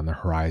merging on the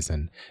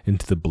horizon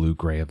into the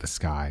blue-gray of the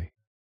sky.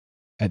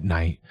 At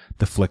night,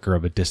 the flicker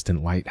of a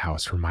distant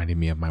lighthouse reminded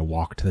me of my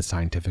walk to the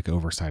Scientific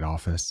Oversight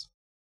Office.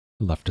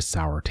 It left a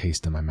sour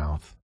taste in my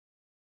mouth.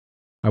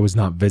 I was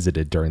not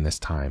visited during this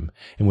time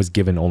and was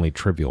given only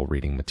trivial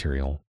reading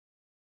material.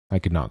 I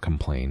could not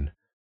complain.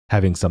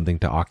 Having something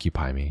to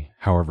occupy me,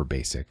 however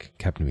basic,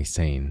 kept me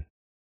sane.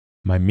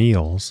 My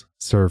meals,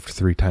 served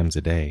 3 times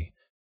a day,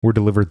 were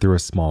delivered through a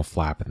small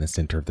flap in the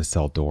center of the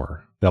cell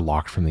door that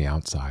locked from the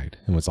outside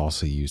and was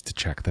also used to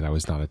check that I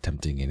was not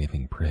attempting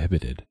anything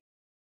prohibited.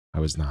 I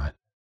was not.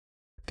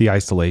 The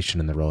isolation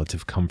and the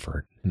relative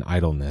comfort and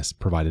idleness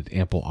provided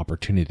ample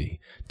opportunity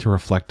to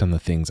reflect on the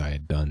things I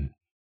had done,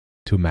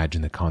 to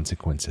imagine the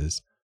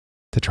consequences,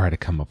 to try to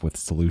come up with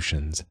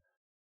solutions,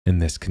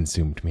 and this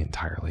consumed me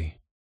entirely.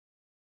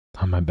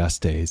 On my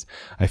best days,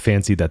 I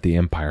fancied that the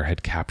Empire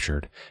had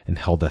captured and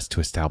held us to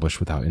establish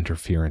without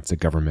interference a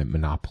government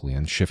monopoly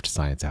on shift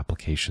science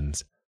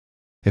applications.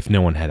 If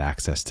no one had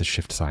access to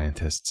shift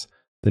scientists,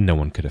 then no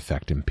one could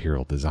affect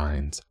Imperial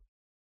designs.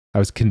 I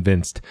was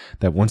convinced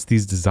that once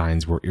these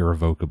designs were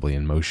irrevocably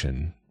in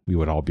motion, we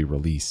would all be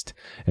released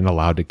and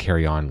allowed to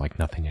carry on like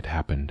nothing had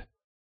happened.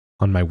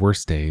 On my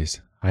worst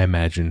days, I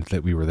imagined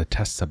that we were the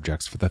test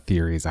subjects for the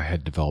theories I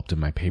had developed in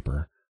my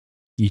paper.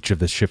 Each of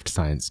the shift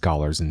science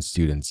scholars and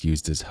students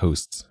used as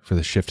hosts for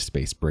the shift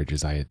space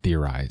bridges I had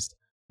theorized,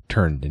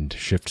 turned into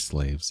shift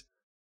slaves.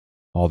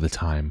 All the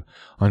time,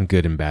 on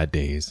good and bad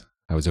days,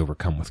 I was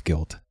overcome with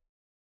guilt.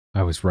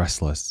 I was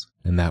restless,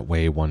 in that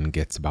way one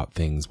gets about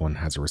things one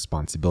has a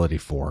responsibility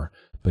for,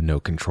 but no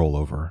control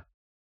over.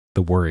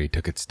 The worry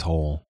took its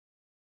toll.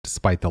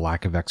 Despite the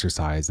lack of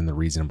exercise and the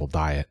reasonable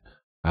diet,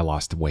 I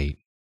lost weight.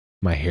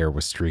 My hair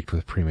was streaked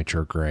with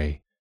premature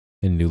gray,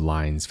 and new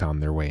lines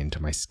found their way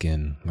into my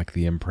skin like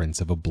the imprints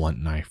of a blunt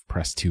knife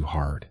pressed too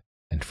hard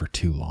and for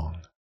too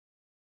long.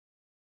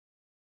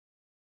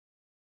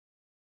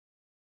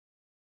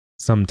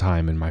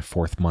 Sometime in my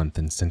 4th month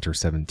in Center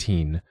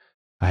 17,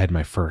 I had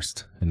my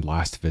first and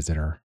last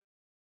visitor.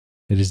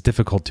 It is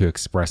difficult to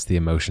express the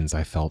emotions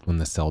I felt when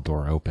the cell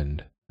door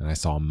opened, and I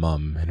saw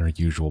Mum in her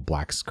usual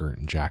black skirt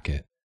and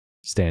jacket,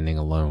 standing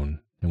alone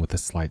and with a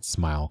slight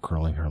smile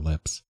curling her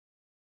lips.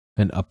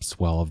 An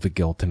upswell of the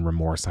guilt and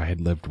remorse I had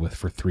lived with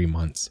for 3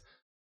 months,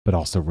 but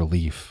also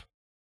relief,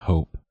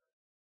 hope,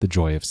 the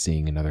joy of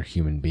seeing another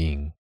human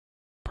being,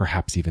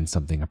 perhaps even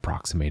something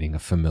approximating a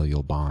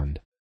familial bond.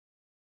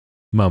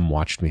 Mum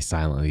watched me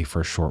silently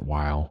for a short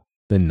while,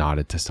 then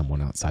nodded to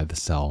someone outside the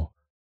cell,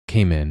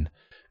 came in,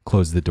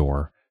 closed the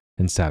door,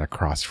 and sat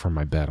across from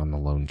my bed on the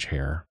lone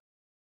chair.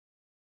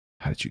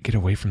 "How did you get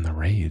away from the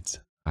raids?"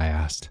 I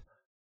asked.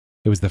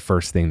 It was the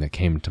first thing that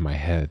came to my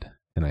head,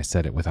 and I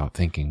said it without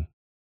thinking.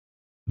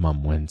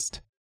 Mum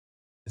winced.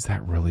 "Is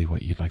that really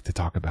what you'd like to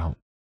talk about?"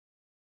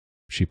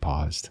 She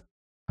paused.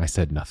 I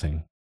said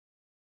nothing.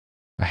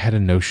 "I had a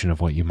notion of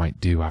what you might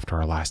do after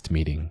our last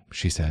meeting,"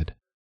 she said.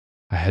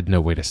 "I had no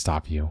way to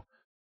stop you,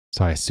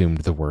 so I assumed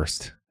the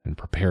worst and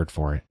prepared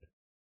for it.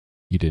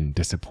 You didn't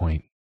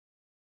disappoint."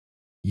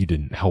 "You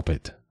didn't help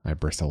it," I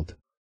bristled.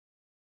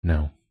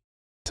 "No."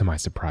 To my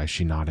surprise,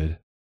 she nodded.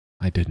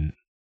 "I didn't."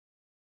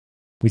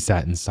 We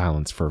sat in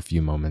silence for a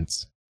few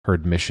moments. Her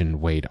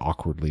admission weighed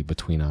awkwardly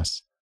between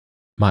us.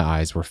 My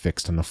eyes were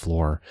fixed on the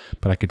floor,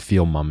 but I could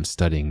feel Mum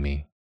studying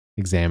me,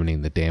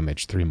 examining the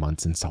damage 3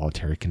 months in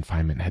solitary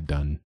confinement had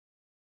done.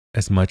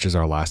 As much as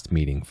our last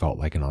meeting felt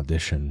like an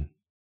audition,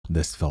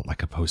 this felt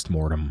like a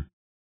post-mortem.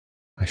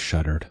 I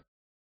shuddered.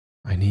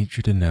 "I need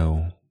you to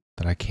know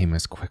that I came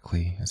as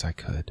quickly as I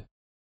could,"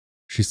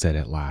 she said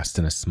at last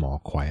in a small,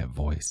 quiet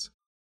voice.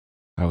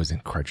 I was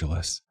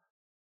incredulous.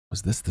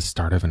 Was this the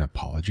start of an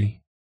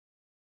apology?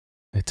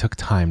 "It took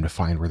time to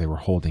find where they were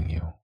holding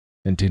you,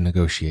 and to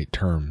negotiate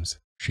terms,"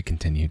 she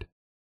continued.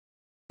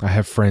 "I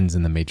have friends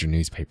in the major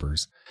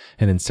newspapers,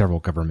 and in several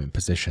government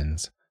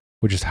positions,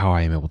 which is how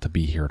I am able to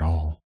be here at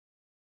all."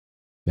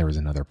 There was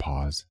another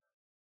pause.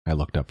 I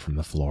looked up from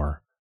the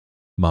floor.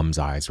 Mum's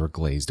eyes were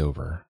glazed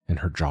over, and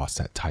her jaw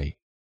set tight.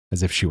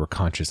 as if she were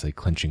consciously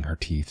clenching her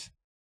teeth.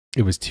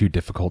 It was too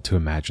difficult to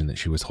imagine that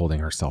she was holding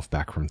herself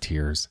back from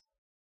tears.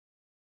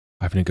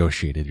 "I've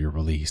negotiated your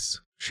release,"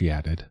 she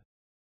added.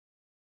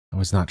 I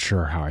was not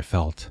sure how I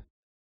felt.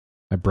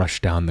 I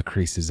brushed down the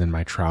creases in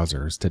my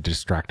trousers to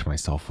distract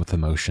myself with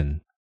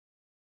emotion.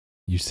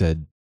 "You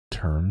said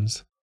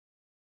terms?"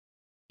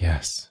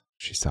 "Yes,"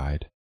 she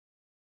sighed.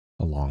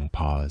 A long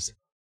pause.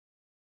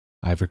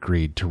 "I've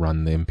agreed to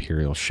run the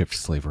Imperial shift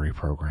slavery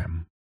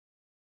program."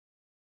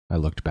 I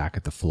looked back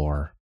at the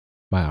floor,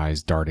 my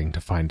eyes darting to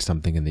find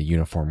something in the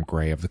uniform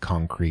gray of the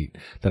concrete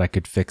that I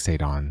could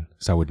fixate on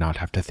so I would not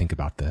have to think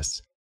about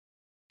this.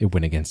 It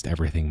went against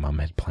everything Mum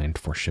had planned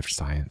for shift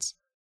science,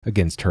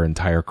 against her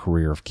entire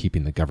career of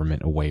keeping the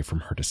government away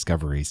from her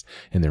discoveries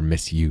and their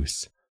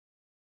misuse.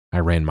 I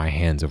ran my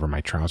hands over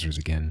my trousers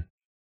again.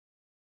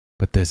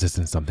 "But this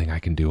isn't something I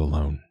can do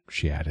alone,"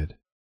 she added.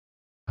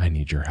 "I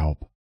need your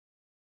help."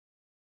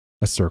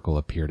 A circle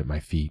appeared at my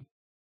feet,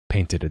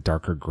 painted a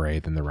darker gray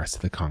than the rest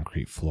of the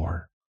concrete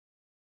floor.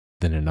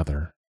 Then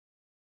another,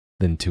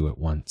 then two at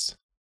once.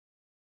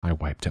 I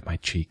wiped at my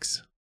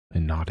cheeks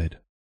and nodded.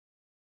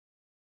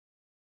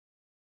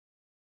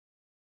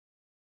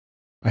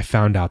 I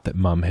found out that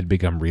Mum had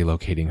begun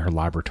relocating her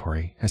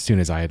laboratory as soon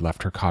as I had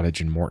left her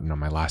cottage in Morton on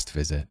my last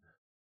visit.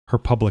 Her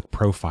public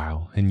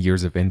profile and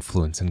years of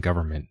influence in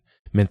government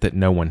meant that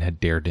no one had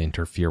dared to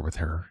interfere with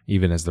her,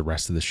 even as the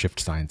rest of the shift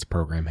science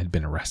program had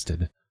been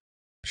arrested.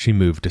 She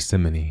moved to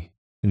Simony,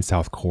 in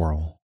South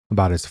Coral,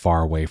 about as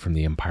far away from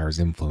the Empire's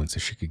influence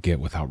as she could get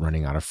without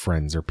running out of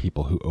friends or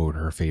people who owed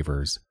her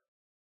favors.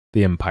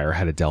 The Empire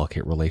had a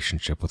delicate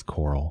relationship with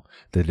Coral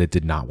that it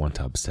did not want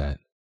to upset,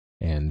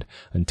 and,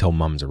 until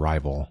Mum's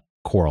arrival,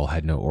 Coral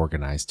had no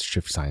organized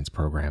shift science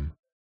program,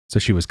 so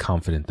she was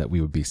confident that we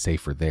would be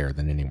safer there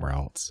than anywhere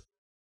else.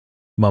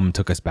 Mum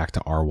took us back to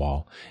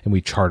Arwal, and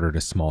we chartered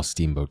a small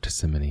steamboat to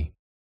Simony.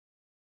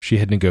 She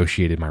had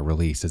negotiated my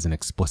release as an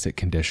explicit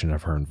condition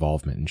of her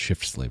involvement in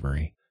shift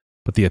slavery,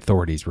 but the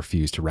authorities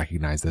refused to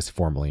recognize this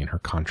formally in her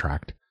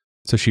contract,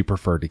 so she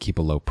preferred to keep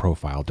a low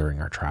profile during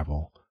our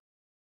travel.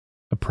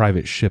 A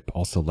private ship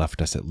also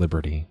left us at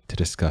liberty to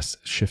discuss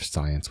shift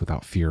science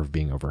without fear of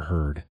being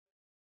overheard.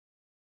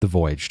 The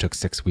voyage took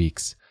 6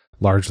 weeks,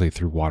 largely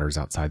through waters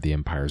outside the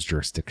Empire's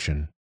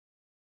jurisdiction.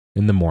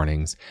 In the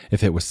mornings,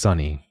 if it was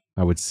sunny,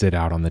 I would sit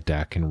out on the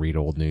deck and read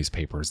old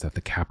newspapers that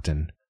the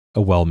captain,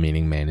 a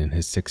well-meaning man in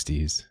his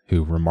 60s,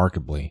 who,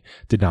 remarkably,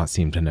 did not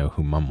seem to know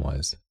who Mum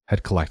was,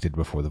 had collected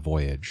before the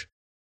voyage.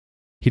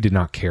 He did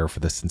not care for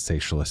the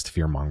sensationalist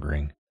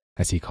fear-mongering,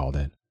 as he called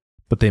it,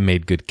 but they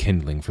made good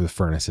kindling for the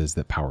furnaces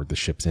that powered the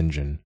ship's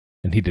engine,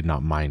 and he did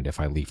not mind if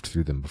I leafed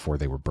through them before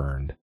they were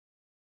burned.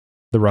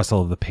 The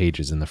rustle of the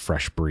pages in the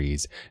fresh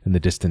breeze and the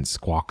distant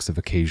squawks of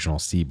occasional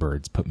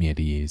seabirds put me at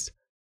ease,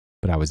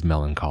 but I was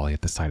melancholy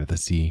at the sight of the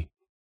sea.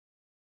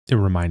 It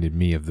reminded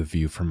me of the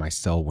view from my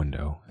cell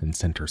window in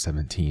Center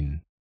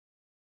 17.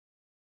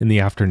 In the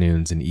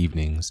afternoons and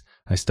evenings,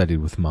 I studied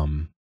with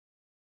Mum.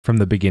 From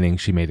the beginning,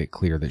 she made it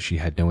clear that she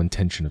had no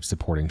intention of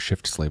supporting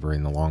shift slavery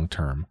in the long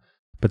term,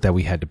 but that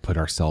we had to put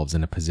ourselves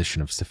in a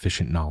position of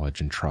sufficient knowledge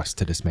and trust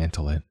to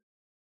dismantle it.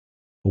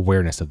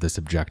 Awareness of this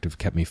objective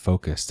kept me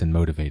focused and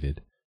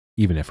motivated,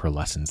 even if her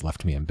lessons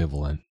left me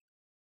ambivalent.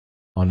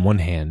 On one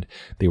hand,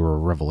 they were a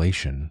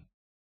revelation.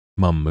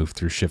 Mum moved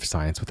through shift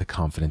science with a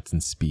confidence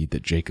and speed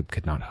that Jacob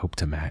could not hope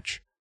to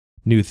match,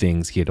 knew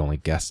things he had only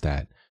guessed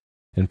at,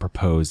 and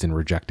proposed and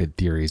rejected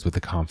theories with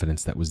a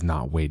confidence that was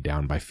not weighed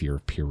down by fear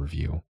of peer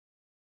review.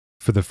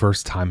 For the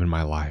first time in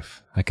my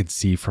life, I could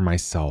see for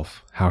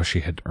myself how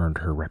she had earned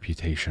her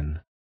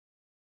reputation.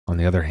 On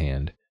the other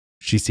hand,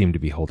 she seemed to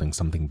be holding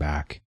something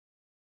back.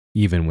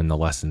 Even when the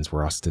lessons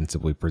were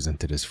ostensibly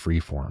presented as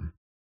freeform,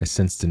 I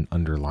sensed an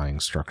underlying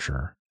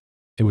structure.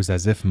 It was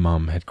as if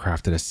Mum had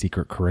crafted a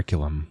secret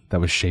curriculum that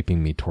was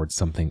shaping me towards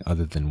something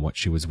other than what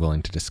she was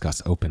willing to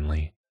discuss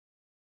openly.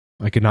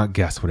 I could not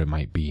guess what it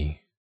might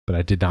be, but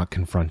I did not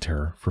confront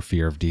her for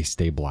fear of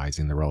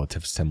destabilizing the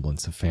relative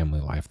semblance of family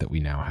life that we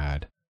now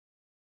had.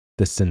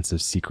 The sense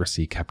of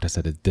secrecy kept us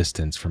at a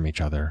distance from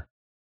each other,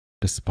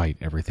 despite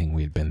everything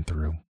we had been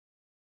through.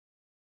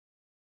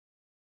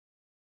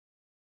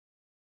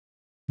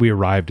 We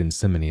arrived in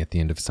Simony at the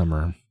end of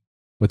summer.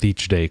 With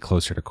each day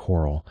closer to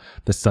Coral,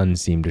 the sun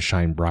seemed to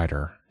shine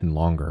brighter and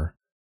longer,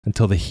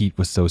 until the heat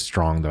was so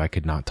strong that I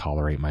could not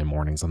tolerate my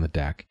mornings on the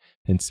deck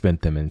and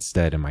spent them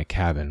instead in my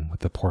cabin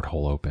with the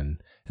porthole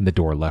open and the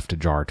door left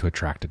ajar to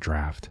attract a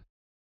draft.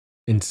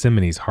 In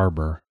Simony's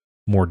harbor,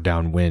 moored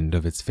downwind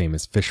of its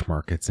famous fish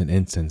markets and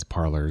incense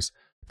parlors,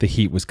 the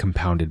heat was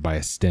compounded by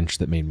a stench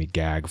that made me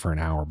gag for an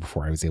hour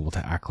before I was able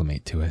to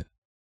acclimate to it.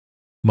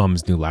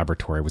 Mum's new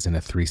laboratory was in a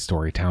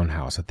 3-story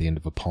townhouse at the end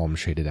of a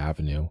palm-shaded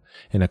avenue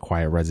in a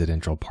quiet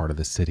residential part of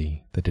the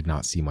city that did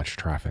not see much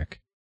traffic.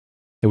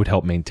 It would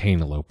help maintain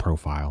a low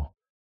profile.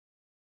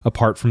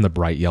 Apart from the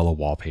bright yellow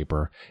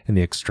wallpaper and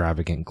the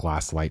extravagant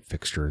glass light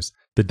fixtures,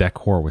 the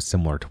decor was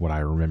similar to what I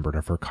remembered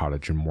of her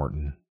cottage in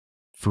Morton.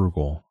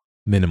 Frugal,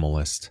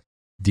 minimalist,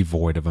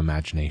 devoid of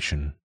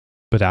imagination.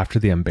 But after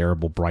the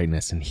unbearable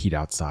brightness and heat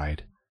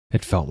outside,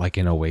 It felt like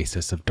an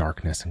oasis of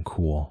darkness and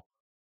cool.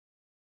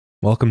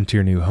 "Welcome to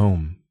your new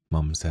home,"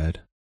 Mum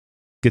said.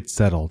 "Get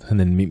settled and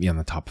then meet me on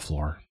the top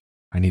floor.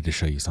 I need to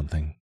show you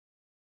something."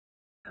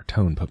 Her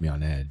tone put me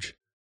on edge.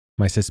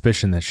 My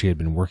suspicion that she had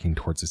been working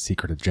towards a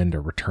secret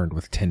agenda returned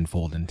with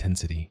tenfold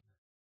intensity.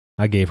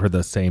 I gave her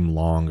the same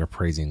long,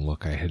 appraising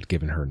look I had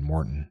given her in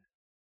Morton.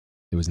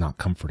 It was not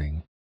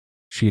comforting.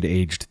 She had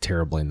aged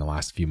terribly in the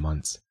last few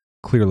months,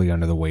 clearly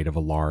under the weight of a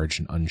large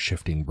and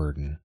unshifting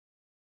burden.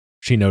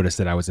 She noticed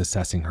that I was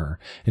assessing her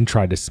and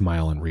tried to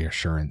smile in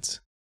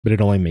reassurance, but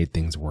it only made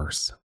things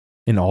worse.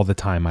 In all the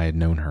time I had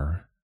known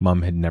her,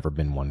 Mum had never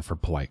been one for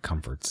polite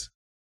comforts.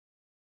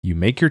 "You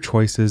make your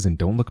choices and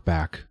don't look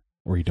back,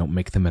 or you don't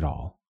make them at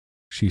all,"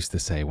 she used to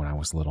say when I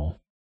was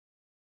little.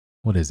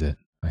 "What is it?"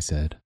 I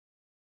said.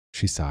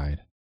 She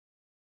sighed.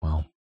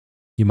 "Well,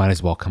 you might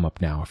as well come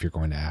up now if you're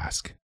going to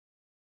ask."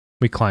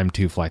 We climbed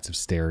 2 flights of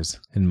stairs,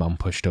 and Mum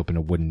pushed open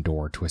a wooden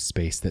door to a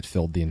space that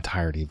filled the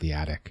entirety of the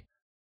attic.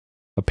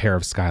 A pair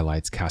of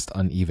skylights cast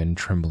uneven,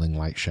 trembling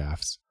light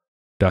shafts.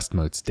 Dust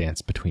motes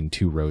danced between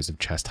 2 rows of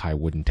chest-high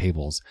wooden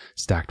tables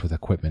stacked with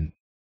equipment.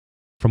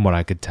 From what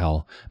I could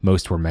tell,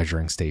 most were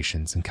measuring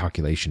stations and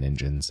calculation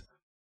engines.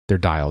 Their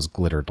dials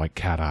glittered like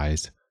cat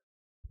eyes.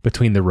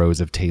 Between the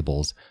rows of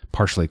tables,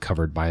 partially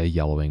covered by a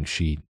yellowing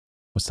sheet,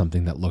 was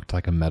something that looked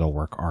like a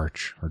metalwork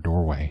arch or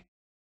doorway,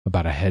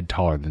 about a head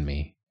taller than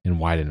me and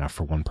wide enough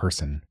for one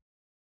person.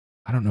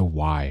 I don't know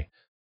why.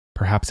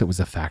 Perhaps it was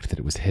the fact that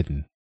it was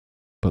hidden,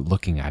 but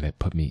looking at it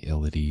put me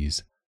ill at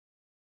ease.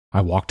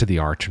 I walked to the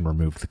arch and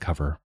removed the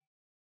cover.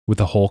 With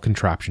the whole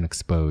contraption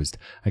exposed,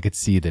 I could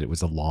see that it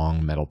was a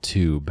long metal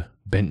tube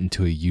bent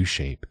into a U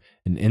shape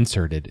and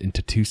inserted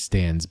into 2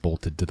 stands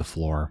bolted to the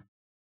floor.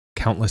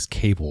 Countless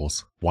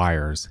cables,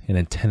 wires, and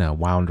antennae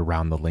wound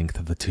around the length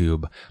of the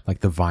tube like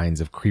the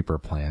vines of creeper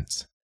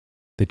plants.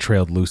 They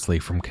trailed loosely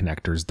from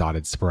connectors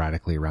dotted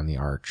sporadically around the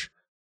arch,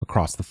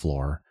 across the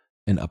floor,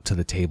 and up to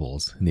the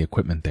tables and the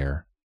equipment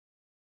there.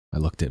 I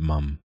looked at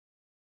Mum.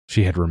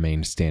 She had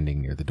remained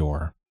standing near the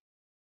door.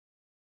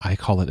 "I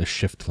call it a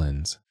shift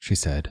lens," she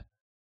said.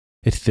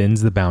 "It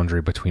thins the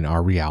boundary between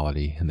our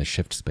reality and the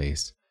shift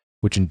space,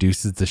 which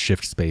induces the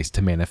shift space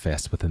to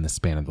manifest within the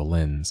span of the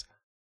lens.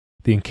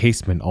 The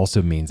encasement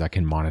also means I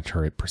can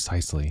monitor it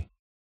precisely.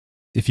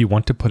 If you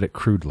want to put it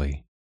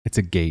crudely, it's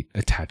a gate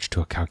attached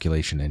to a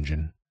calculation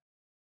engine."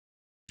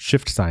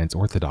 Shift science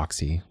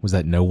orthodoxy was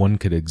that no one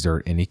could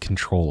exert any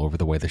control over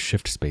the way the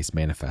shift space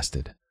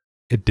manifested.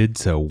 It did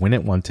so when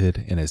it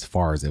wanted and as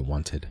far as it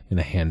wanted in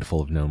a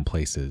handful of known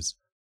places.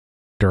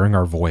 During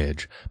our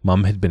voyage,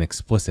 Mum had been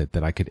explicit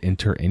that I could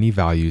enter any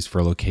values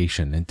for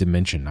location and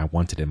dimension I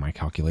wanted in my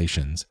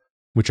calculations,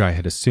 which I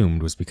had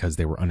assumed was because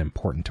they were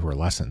unimportant to her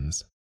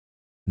lessons.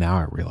 Now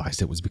I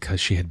realized it was because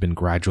she had been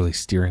gradually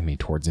steering me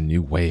towards a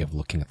new way of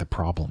looking at the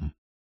problem.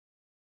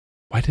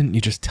 "Why didn't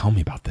you just tell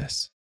me about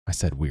this?" I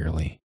said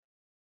wearily.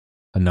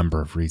 "A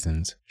number of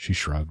reasons," she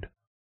shrugged.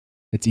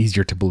 "It's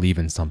easier to believe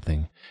in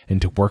something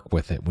and to work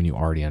with it when you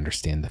already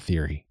understand the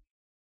theory.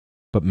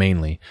 But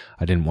mainly,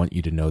 I didn't want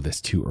you to know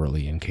this too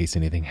early in case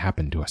anything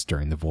happened to us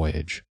during the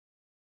voyage."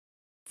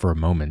 For a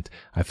moment,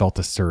 I felt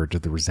a surge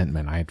of the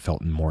resentment I had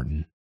felt in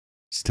Morton.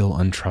 Still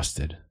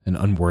untrusted and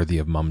unworthy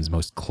of Mum's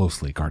most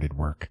closely guarded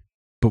work.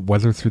 But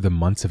whether through the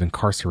months of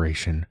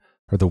incarceration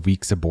or the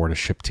weeks aboard a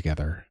ship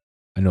together,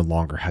 I no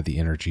longer had the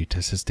energy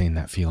to sustain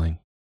that feeling.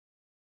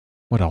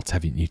 "What else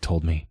haven't you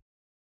told me?"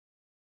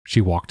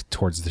 She walked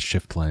towards the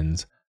shift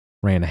lens,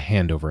 ran a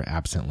hand over it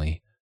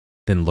absently,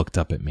 then looked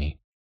up at me.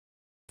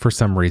 For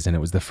some reason,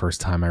 it was the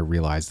first time I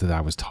realized that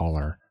I was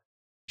taller.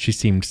 She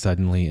seemed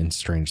suddenly and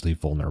strangely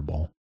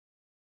vulnerable.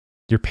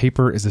 "Your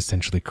paper is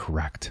essentially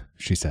correct,"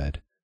 she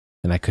said,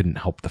 and I couldn't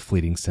help the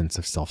fleeting sense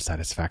of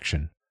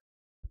self-satisfaction.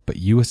 "But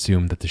you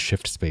assume that the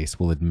shift space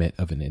will admit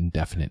of an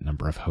indefinite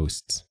number of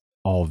hosts,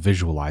 all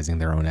visualizing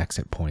their own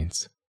exit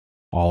points,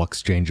 all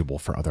exchangeable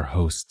for other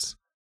hosts.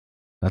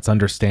 That's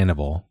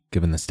understandable,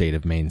 given the state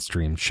of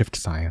mainstream shift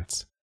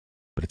science,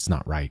 but it's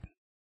not right."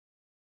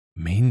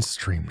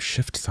 Mainstream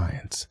shift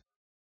science.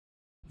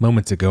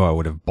 Moments ago I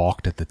would have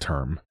balked at the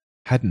term.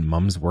 Hadn't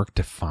Mum's work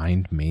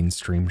defined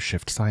mainstream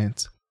shift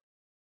science?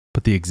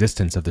 But the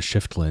existence of the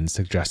shift lens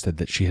suggested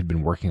that she had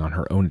been working on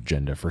her own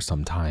agenda for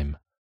some time.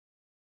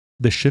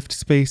 "The shift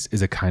space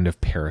is a kind of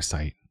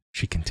parasite,"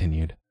 she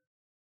continued.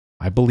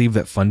 "I believe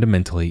that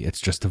fundamentally it's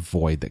just a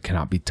void that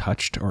cannot be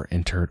touched or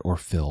entered or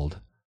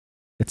filled.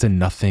 It's a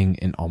nothing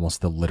in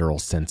almost the literal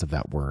sense of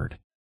that word.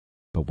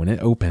 But when it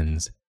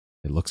opens,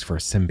 it looks for a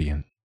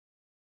symbiont.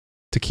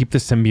 To keep the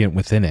symbiont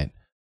within it,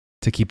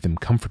 to keep them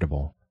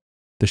comfortable,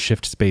 the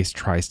shift space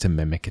tries to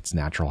mimic its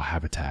natural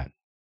habitat."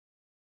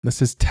 "This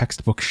is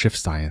textbook shift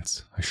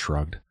science," I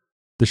shrugged.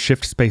 "The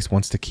shift space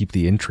wants to keep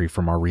the entry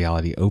from our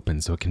reality open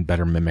so it can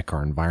better mimic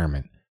our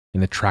environment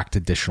and attract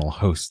additional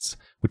hosts,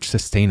 which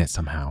sustain it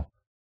somehow."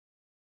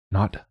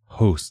 "Not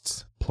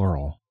hosts,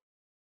 plural."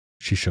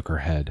 She shook her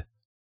head.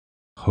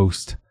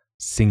 "Host,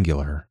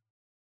 singular.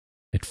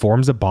 It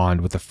forms a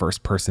bond with the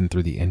first person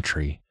through the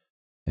entry,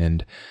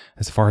 and,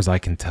 as far as I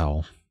can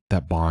tell,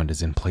 that bond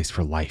is in place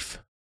for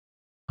life.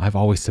 I've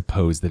always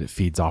supposed that it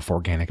feeds off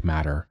organic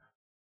matter.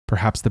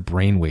 Perhaps the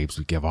brain waves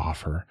we give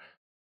off are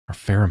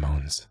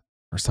pheromones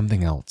or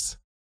something else.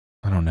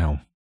 I don't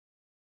know.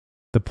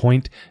 The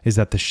point is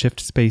that the shift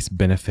space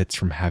benefits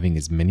from having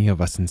as many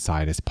of us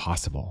inside as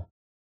possible,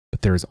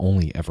 but there is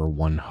only ever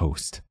one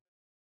host.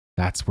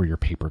 That's where your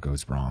paper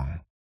goes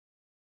wrong.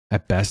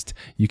 At best,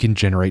 you can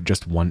generate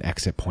just one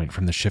exit point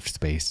from the shift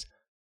space,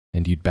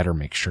 and you'd better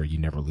make sure you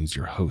never lose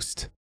your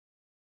host.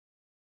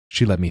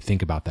 She let me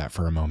think about that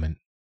for a moment.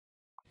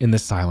 In the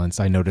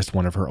silence, I noticed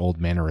one of her old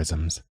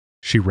mannerisms.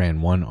 She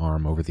ran one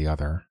arm over the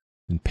other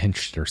and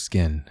pinched her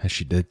skin as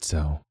she did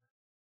so.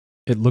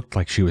 It looked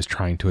like she was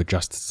trying to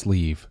adjust a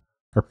sleeve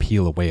or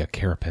peel away a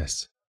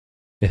carapace.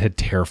 It had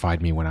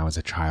terrified me when I was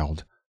a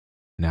child.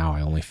 Now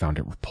I only found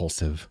it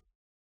repulsive.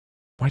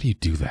 Why do you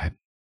do that?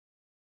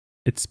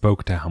 It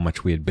spoke to how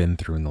much we had been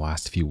through in the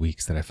last few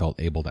weeks that I felt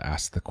able to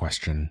ask the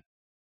question.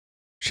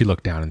 She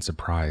looked down in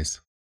surprise.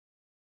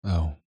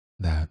 Oh,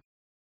 that.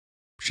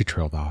 She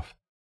trailed off.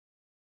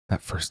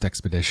 That first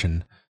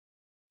expedition,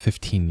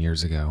 15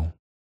 years ago.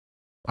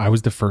 I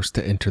was the first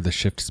to enter the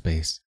shift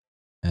space,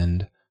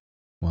 and,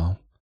 well,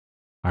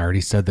 I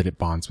already said that it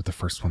bonds with the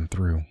first one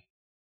through.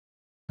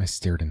 I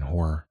stared in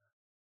horror.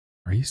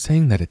 Are you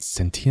saying that it's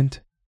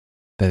sentient?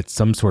 That it's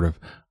some sort of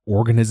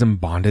organism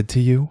bonded to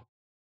you?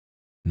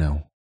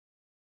 No,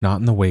 not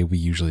in the way we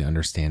usually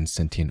understand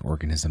sentient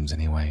organisms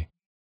anyway.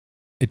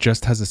 It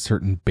just has a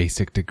certain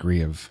basic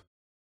degree of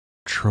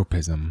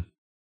tropism.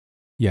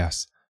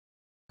 Yes,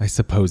 I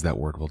suppose that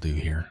word will do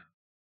here.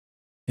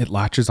 It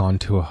latches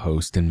onto a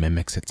host and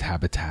mimics its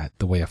habitat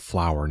the way a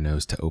flower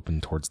knows to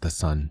open towards the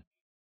sun.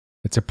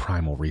 It's a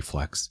primal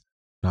reflex,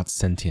 not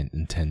sentient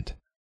intent.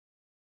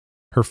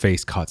 Her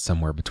face caught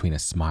somewhere between a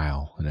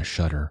smile and a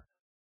shudder.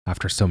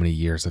 After so many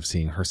years of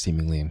seeing her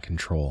seemingly in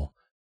control,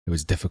 it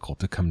was difficult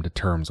to come to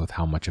terms with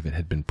how much of it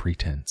had been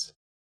pretense.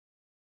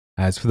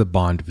 As for the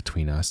bond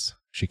between us,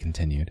 she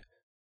continued,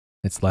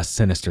 it's less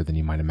sinister than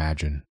you might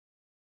imagine.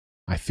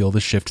 I feel the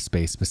shift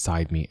space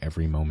beside me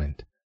every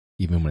moment,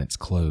 even when it's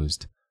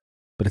closed,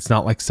 but it's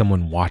not like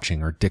someone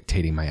watching or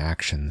dictating my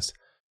actions.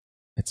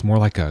 It's more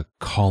like a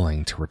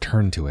calling to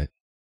return to it,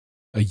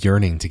 a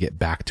yearning to get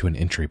back to an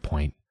entry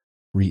point,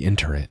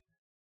 re-enter it,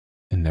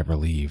 and never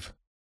leave.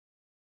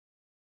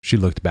 She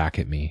looked back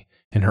at me,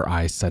 and her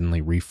eyes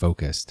suddenly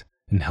refocused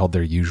and held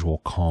their usual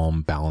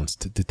calm,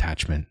 balanced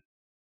detachment.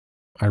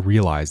 I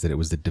realized that it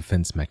was the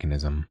defense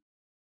mechanism.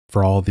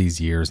 For all these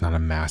years, not a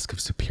mask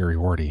of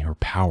superiority or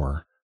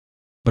power,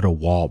 but a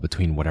wall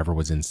between whatever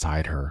was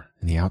inside her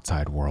and the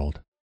outside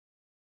world.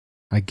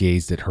 I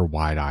gazed at her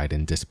wide-eyed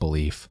in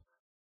disbelief.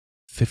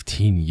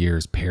 15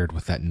 years paired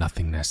with that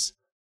nothingness,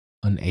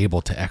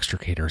 unable to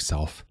extricate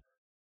herself,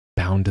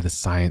 bound to the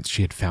science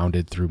she had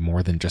founded through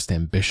more than just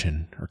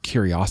ambition or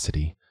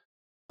curiosity,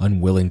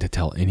 unwilling to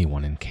tell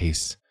anyone in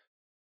case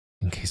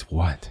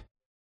what?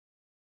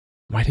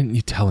 Why didn't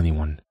you tell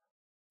anyone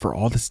for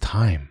all this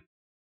time?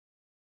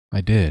 I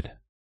did.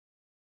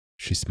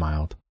 She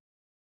smiled.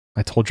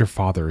 I told your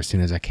father as soon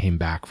as I came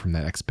back from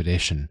that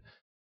expedition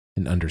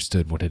and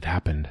understood what had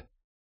happened.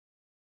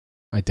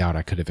 I doubt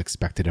I could have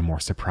expected a more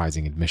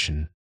surprising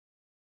admission.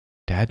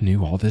 Dad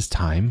knew all this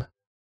time?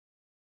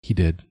 He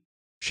did,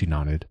 she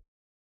nodded.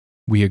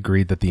 We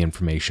agreed that the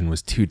information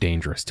was too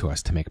dangerous to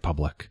us to make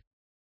public.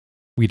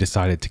 We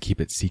decided to keep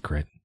it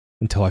secret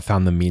until I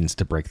found the means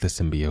to break the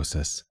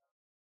symbiosis.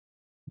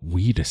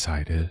 We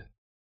decided.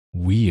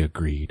 We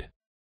agreed.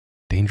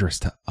 Dangerous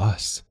to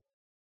us.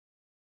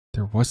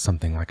 There was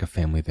something like a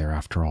family there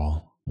after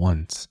all,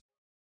 once.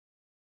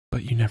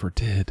 But you never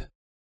did.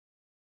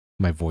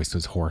 My voice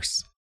was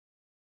hoarse.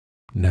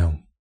 No.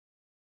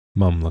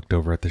 Mum looked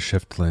over at the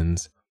shift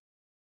lens.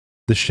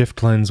 The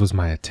shift lens was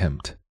my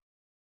attempt.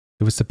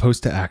 It was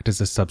supposed to act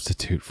as a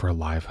substitute for a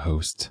live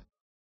host.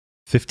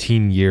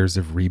 15 years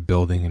of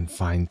rebuilding and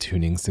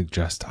fine-tuning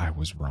suggest I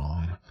was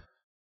wrong.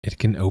 It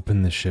can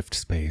open the shift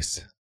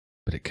space,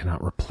 but it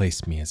cannot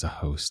replace me as a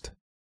host.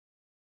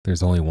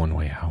 There's only one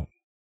way out.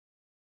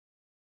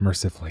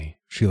 Mercifully,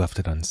 she left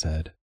it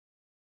unsaid.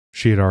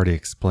 She had already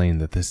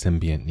explained that the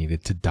symbiont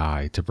needed to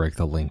die to break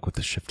the link with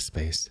the shift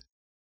space.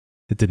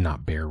 It did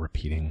not bear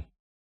repeating.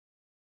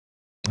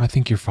 I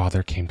think your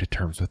father came to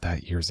terms with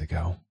that years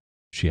ago,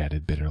 she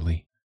added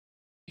bitterly.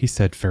 He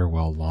said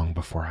farewell long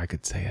before I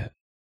could say it.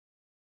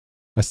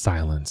 A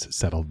silence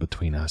settled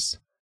between us.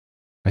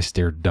 I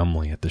stared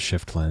dumbly at the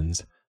shift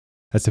lens,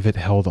 as if it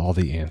held all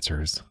the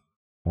answers,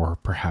 or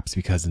perhaps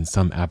because in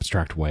some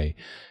abstract way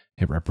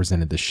it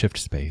represented the shift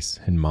space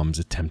and Mum's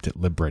attempt at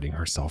liberating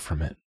herself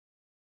from it.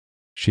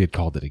 She had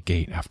called it a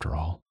gate, after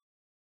all.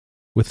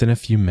 Within a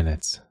few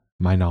minutes,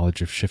 my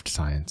knowledge of shift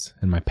science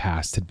and my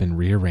past had been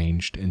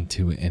rearranged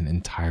into an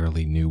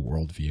entirely new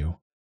worldview.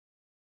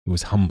 It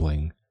was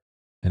humbling,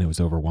 and it was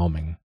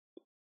overwhelming.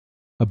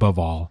 Above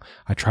all,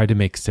 I tried to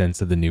make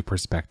sense of the new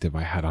perspective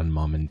I had on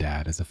Mum and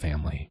Dad as a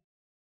family.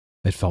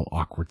 It felt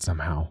awkward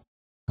somehow,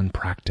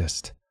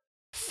 unpracticed,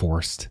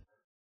 forced,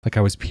 like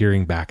I was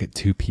peering back at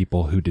two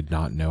people who did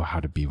not know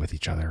how to be with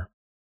each other.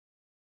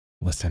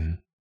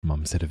 Listen,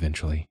 Mum said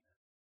eventually.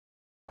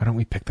 Why don't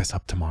we pick this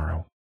up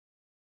tomorrow?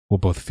 We'll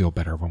both feel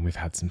better when we've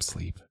had some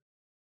sleep.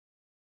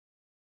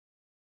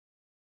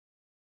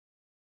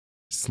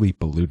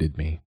 Sleep eluded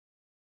me.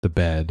 The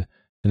bed,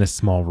 in a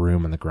small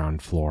room on the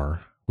ground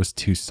floor, was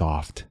too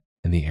soft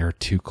and the air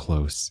too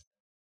close.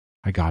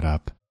 I got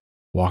up,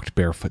 walked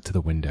barefoot to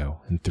the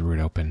window, and threw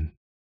it open.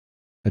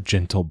 A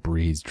gentle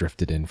breeze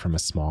drifted in from a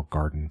small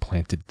garden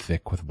planted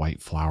thick with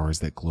white flowers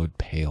that glowed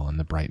pale in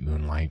the bright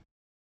moonlight.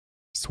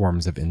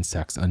 Swarms of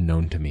insects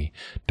unknown to me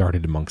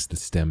darted amongst the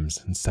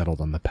stems and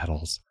settled on the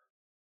petals.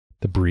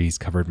 The breeze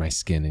covered my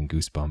skin in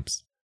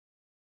goosebumps.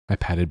 I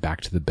padded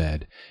back to the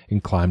bed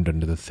and climbed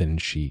under the thin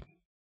sheet,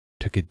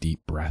 took a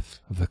deep breath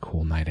of the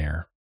cool night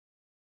air.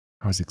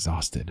 I was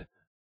exhausted,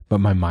 but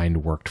my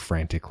mind worked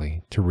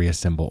frantically to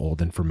reassemble old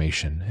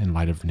information in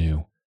light of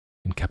new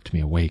and kept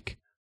me awake.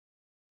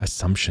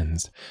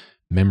 Assumptions,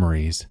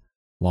 memories,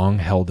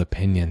 long-held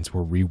opinions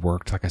were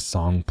reworked like a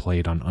song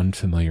played on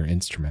unfamiliar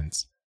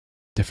instruments.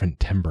 Different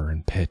timbre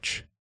and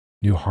pitch,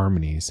 new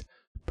harmonies,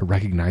 but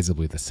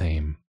recognizably the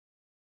same.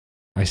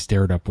 I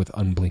stared up with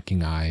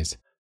unblinking eyes.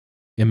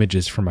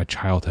 Images from my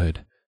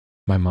childhood,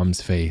 my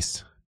mom's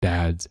face,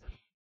 Dad's,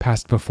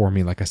 passed before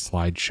me like a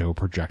slideshow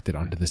projected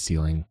onto the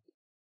ceiling.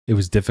 It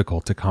was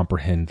difficult to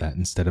comprehend that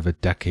instead of a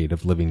decade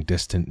of living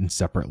distant and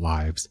separate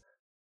lives,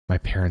 my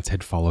parents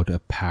had followed a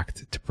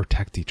pact to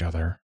protect each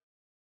other.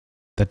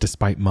 That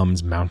despite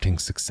Mom's mounting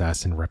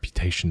success and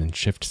reputation in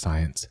shift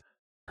science,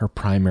 her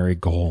primary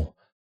goal,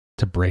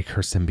 to break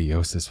her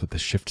symbiosis with the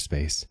shift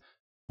space,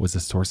 was a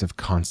source of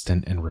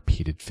constant and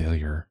repeated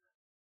failure.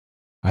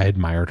 I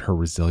admired her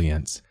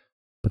resilience,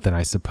 but then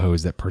I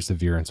supposed that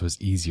perseverance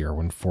was easier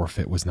when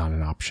forfeit was not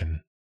an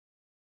option.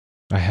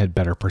 I had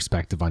better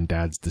perspective on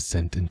Dad's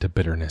descent into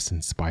bitterness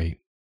and spite.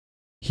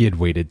 He had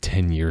waited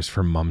 10 years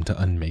for Mum to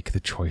unmake the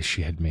choice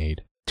she had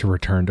made, to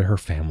return to her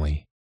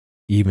family,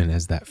 even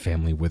as that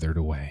family withered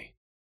away.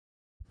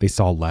 They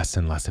saw less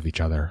and less of each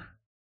other.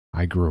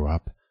 I grew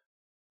up,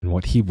 and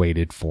what he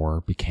waited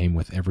for became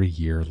with every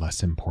year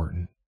less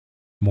important,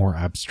 more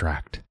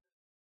abstract,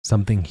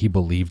 something he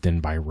believed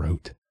in by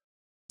rote,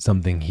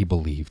 something he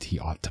believed he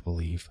ought to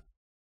believe.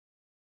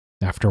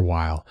 After a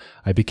while,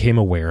 I became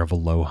aware of a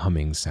low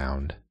humming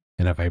sound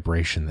and a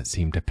vibration that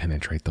seemed to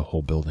penetrate the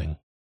whole building.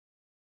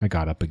 I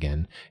got up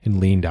again and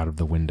leaned out of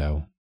the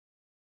window.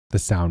 The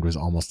sound was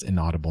almost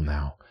inaudible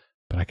now,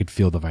 but I could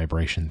feel the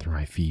vibration through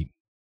my feet,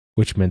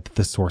 which meant that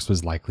the source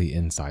was likely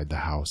inside the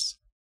house.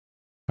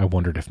 I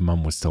wondered if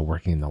Mum was still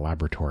working in the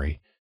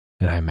laboratory,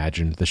 and I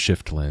imagined the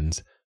shift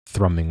lens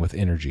thrumming with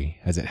energy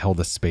as it held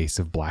a space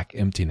of black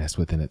emptiness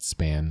within its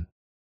span.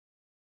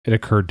 It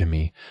occurred to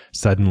me,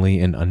 suddenly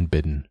and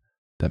unbidden,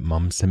 that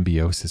Mum's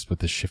symbiosis with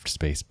the shift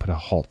space put a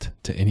halt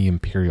to any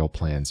imperial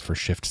plans for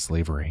shift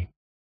slavery.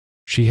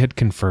 She had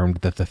confirmed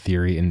that the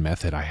theory and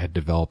method I had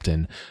developed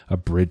in A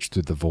Bridge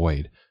Through the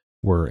Void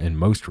were in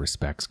most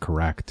respects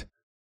correct,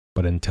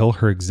 but until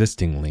her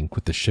existing link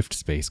with the shift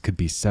space could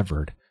be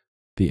severed,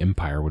 the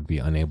Empire would be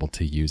unable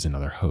to use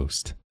another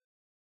host.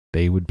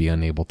 They would be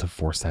unable to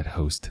force that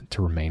host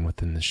to remain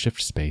within the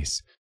shift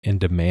space and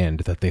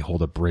demand that they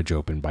hold a bridge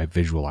open by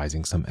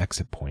visualizing some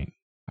exit point.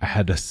 I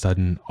had a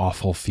sudden,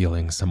 awful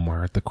feeling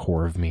somewhere at the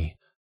core of me,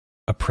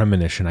 a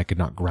premonition I could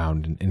not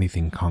ground in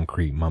anything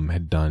concrete Mum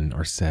had done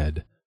or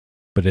said,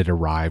 but it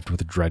arrived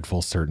with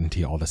dreadful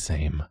certainty all the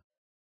same.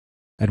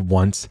 At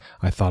once,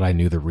 I thought I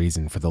knew the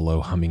reason for the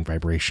low humming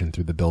vibration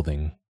through the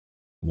building,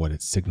 what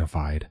it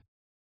signified.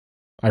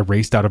 I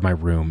raced out of my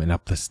room and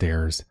up the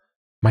stairs.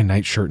 My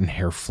nightshirt and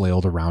hair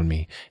flailed around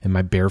me, and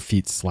my bare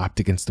feet slapped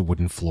against the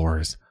wooden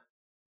floors.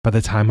 By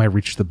the time I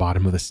reached the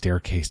bottom of the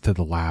staircase to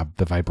the lab,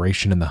 the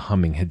vibration and the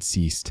humming had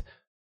ceased,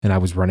 and I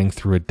was running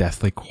through a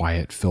deathly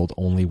quiet filled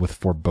only with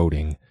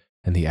foreboding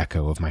and the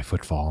echo of my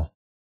footfall.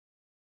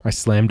 I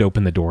slammed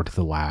open the door to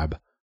the lab.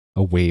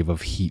 A wave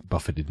of heat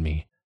buffeted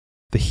me.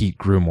 The heat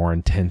grew more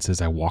intense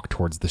as I walked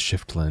towards the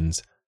shift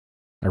lens.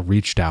 I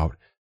reached out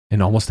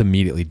and almost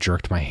immediately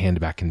jerked my hand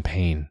back in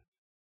pain.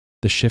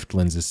 The shift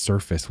lens's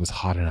surface was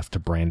hot enough to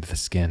brand the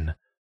skin.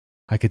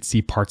 I could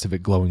see parts of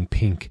it glowing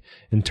pink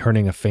and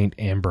turning a faint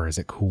amber as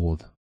it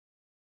cooled.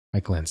 I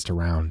glanced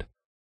around.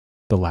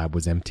 The lab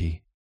was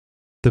empty.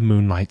 The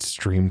moonlight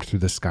streamed through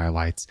the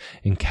skylights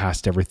and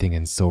cast everything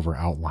in silver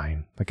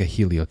outline, like a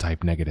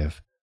heliotype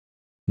negative.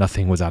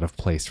 Nothing was out of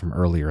place from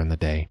earlier in the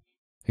day,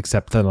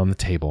 except that on the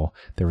table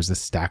there was a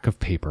stack of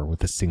paper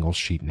with a single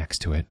sheet next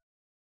to it.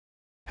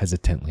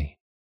 Hesitantly,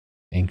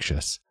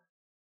 anxious,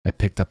 I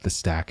picked up the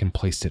stack and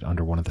placed it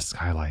under one of the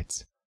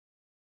skylights.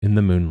 In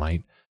the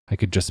moonlight, I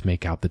could just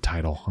make out the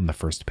title on the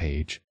first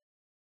page,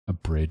 A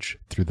Bridge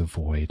Through the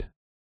Void.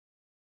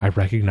 I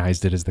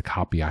recognized it as the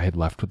copy I had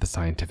left with the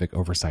Scientific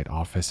Oversight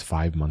Office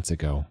 5 months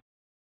ago.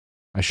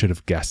 I should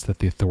have guessed that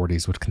the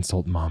authorities would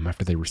consult Mom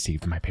after they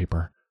received my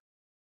paper.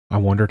 I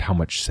wondered how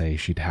much say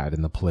she'd had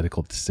in the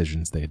political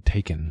decisions they had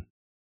taken.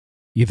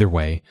 Either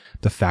way,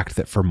 the fact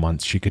that for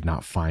months she could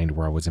not find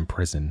where I was in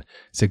prison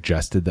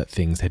suggested that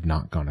things had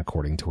not gone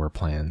according to her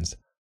plans.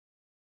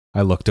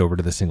 I looked over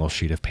to the single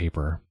sheet of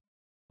paper.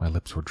 My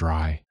lips were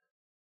dry.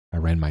 I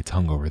ran my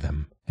tongue over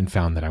them. and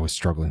found that I was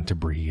struggling to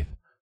breathe.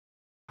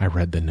 I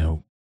read the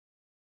note.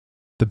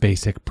 The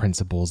basic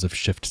principles of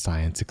shift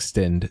science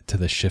extend to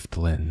the shift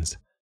lens.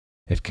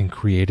 It can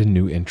create a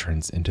new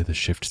entrance into the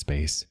shift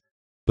space,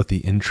 but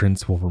the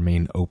entrance will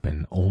remain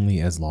open only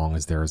as long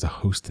as there is a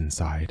host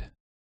inside.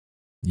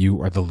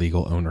 You are the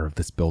legal owner of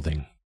this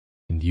building,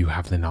 and you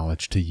have the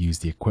knowledge to use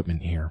the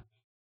equipment here.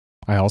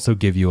 I also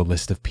give you a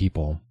list of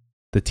people,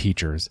 the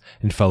teachers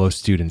and fellow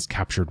students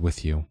captured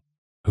with you,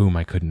 whom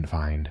I couldn't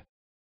find.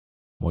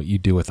 What you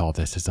do with all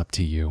this is up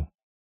to you.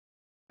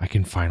 I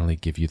can finally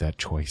give you that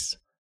choice.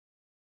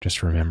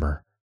 Just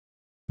remember,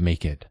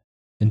 make it,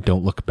 and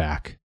don't look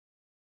back,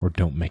 or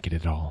don't make it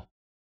at all.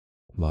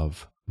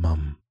 Love,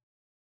 Mum.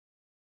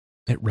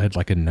 It read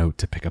like a note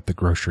to pick up the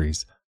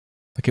groceries,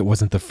 like it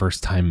wasn't the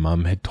first time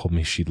Mum had told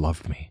me she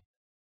loved me,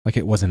 like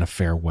it wasn't a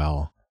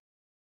farewell.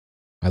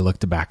 I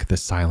looked back at the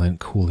silent,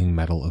 cooling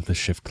metal of the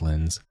shift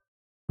lens,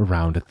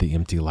 around at the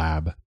empty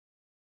lab.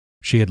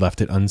 She had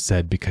left it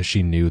unsaid because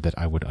she knew that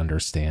I would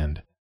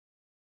understand.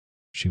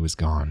 She was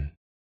gone.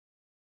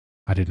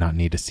 I did not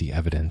need to see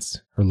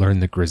evidence or learn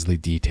the grisly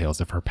details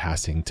of her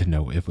passing to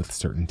know it with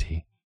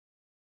certainty.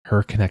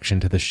 Her connection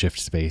to the shift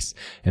space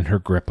and her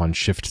grip on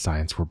shift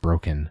science were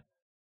broken.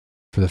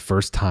 For the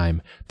first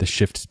time, the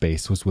shift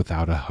space was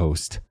without a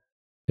host,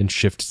 and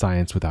shift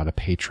science without a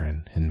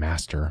patron and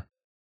master.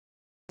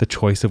 The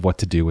choice of what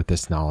to do with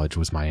this knowledge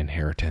was my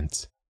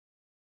inheritance.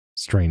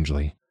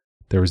 Strangely,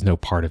 there was no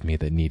part of me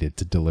that needed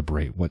to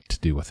deliberate what to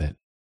do with it.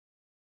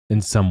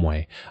 In some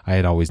way, I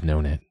had always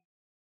known it.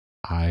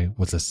 I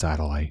was a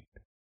satellite,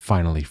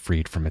 finally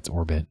freed from its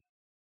orbit.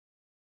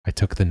 I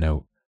took the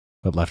note,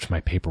 but left my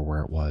paper where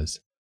it was.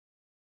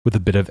 With a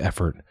bit of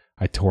effort,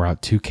 I tore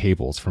out 2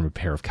 cables from a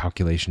pair of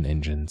calculation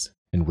engines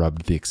and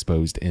rubbed the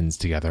exposed ends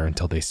together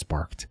until they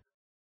sparked.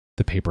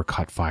 The paper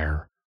caught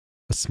fire,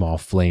 a small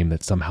flame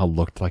that somehow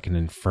looked like an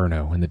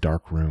inferno in the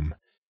dark room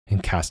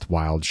and cast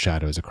wild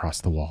shadows across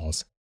the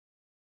walls.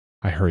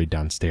 I hurried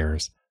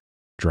downstairs,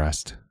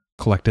 dressed,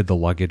 collected the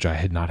luggage I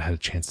had not had a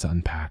chance to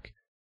unpack,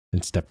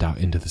 and stepped out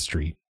into the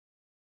street.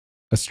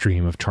 A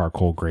stream of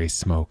charcoal gray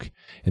smoke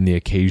and the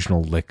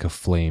occasional lick of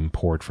flame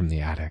poured from the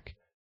attic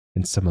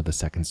and some of the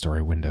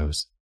second-story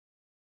windows.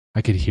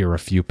 I could hear a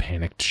few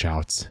panicked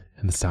shouts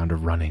and the sound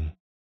of running.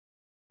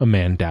 A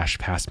man dashed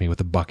past me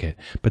with a bucket,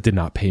 but did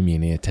not pay me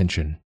any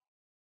attention.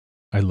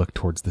 I looked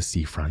towards the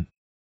seafront.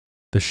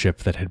 The ship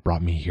that had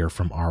brought me here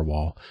from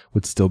Arwal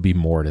would still be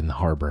moored in the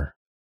harbor.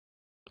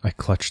 I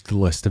clutched the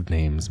list of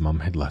names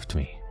Mum had left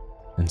me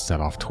and set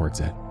off towards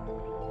it,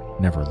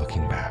 never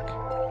looking back.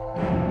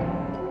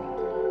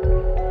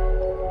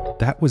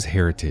 That was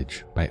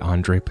Heritage by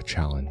Andrei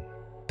Pachalin.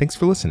 Thanks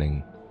for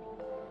listening.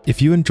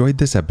 If you enjoyed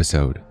this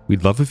episode,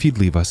 we'd love if you'd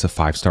leave us a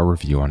 5-star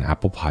review on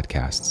Apple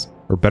Podcasts,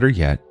 or better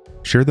yet,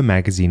 share the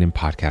magazine and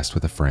podcast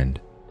with a friend.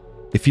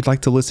 If you'd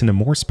like to listen to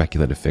more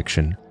speculative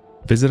fiction,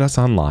 visit us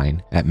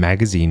online at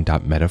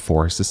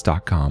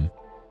magazine.metaphorosis.com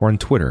or on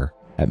Twitter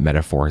at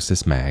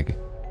metaphorosismag.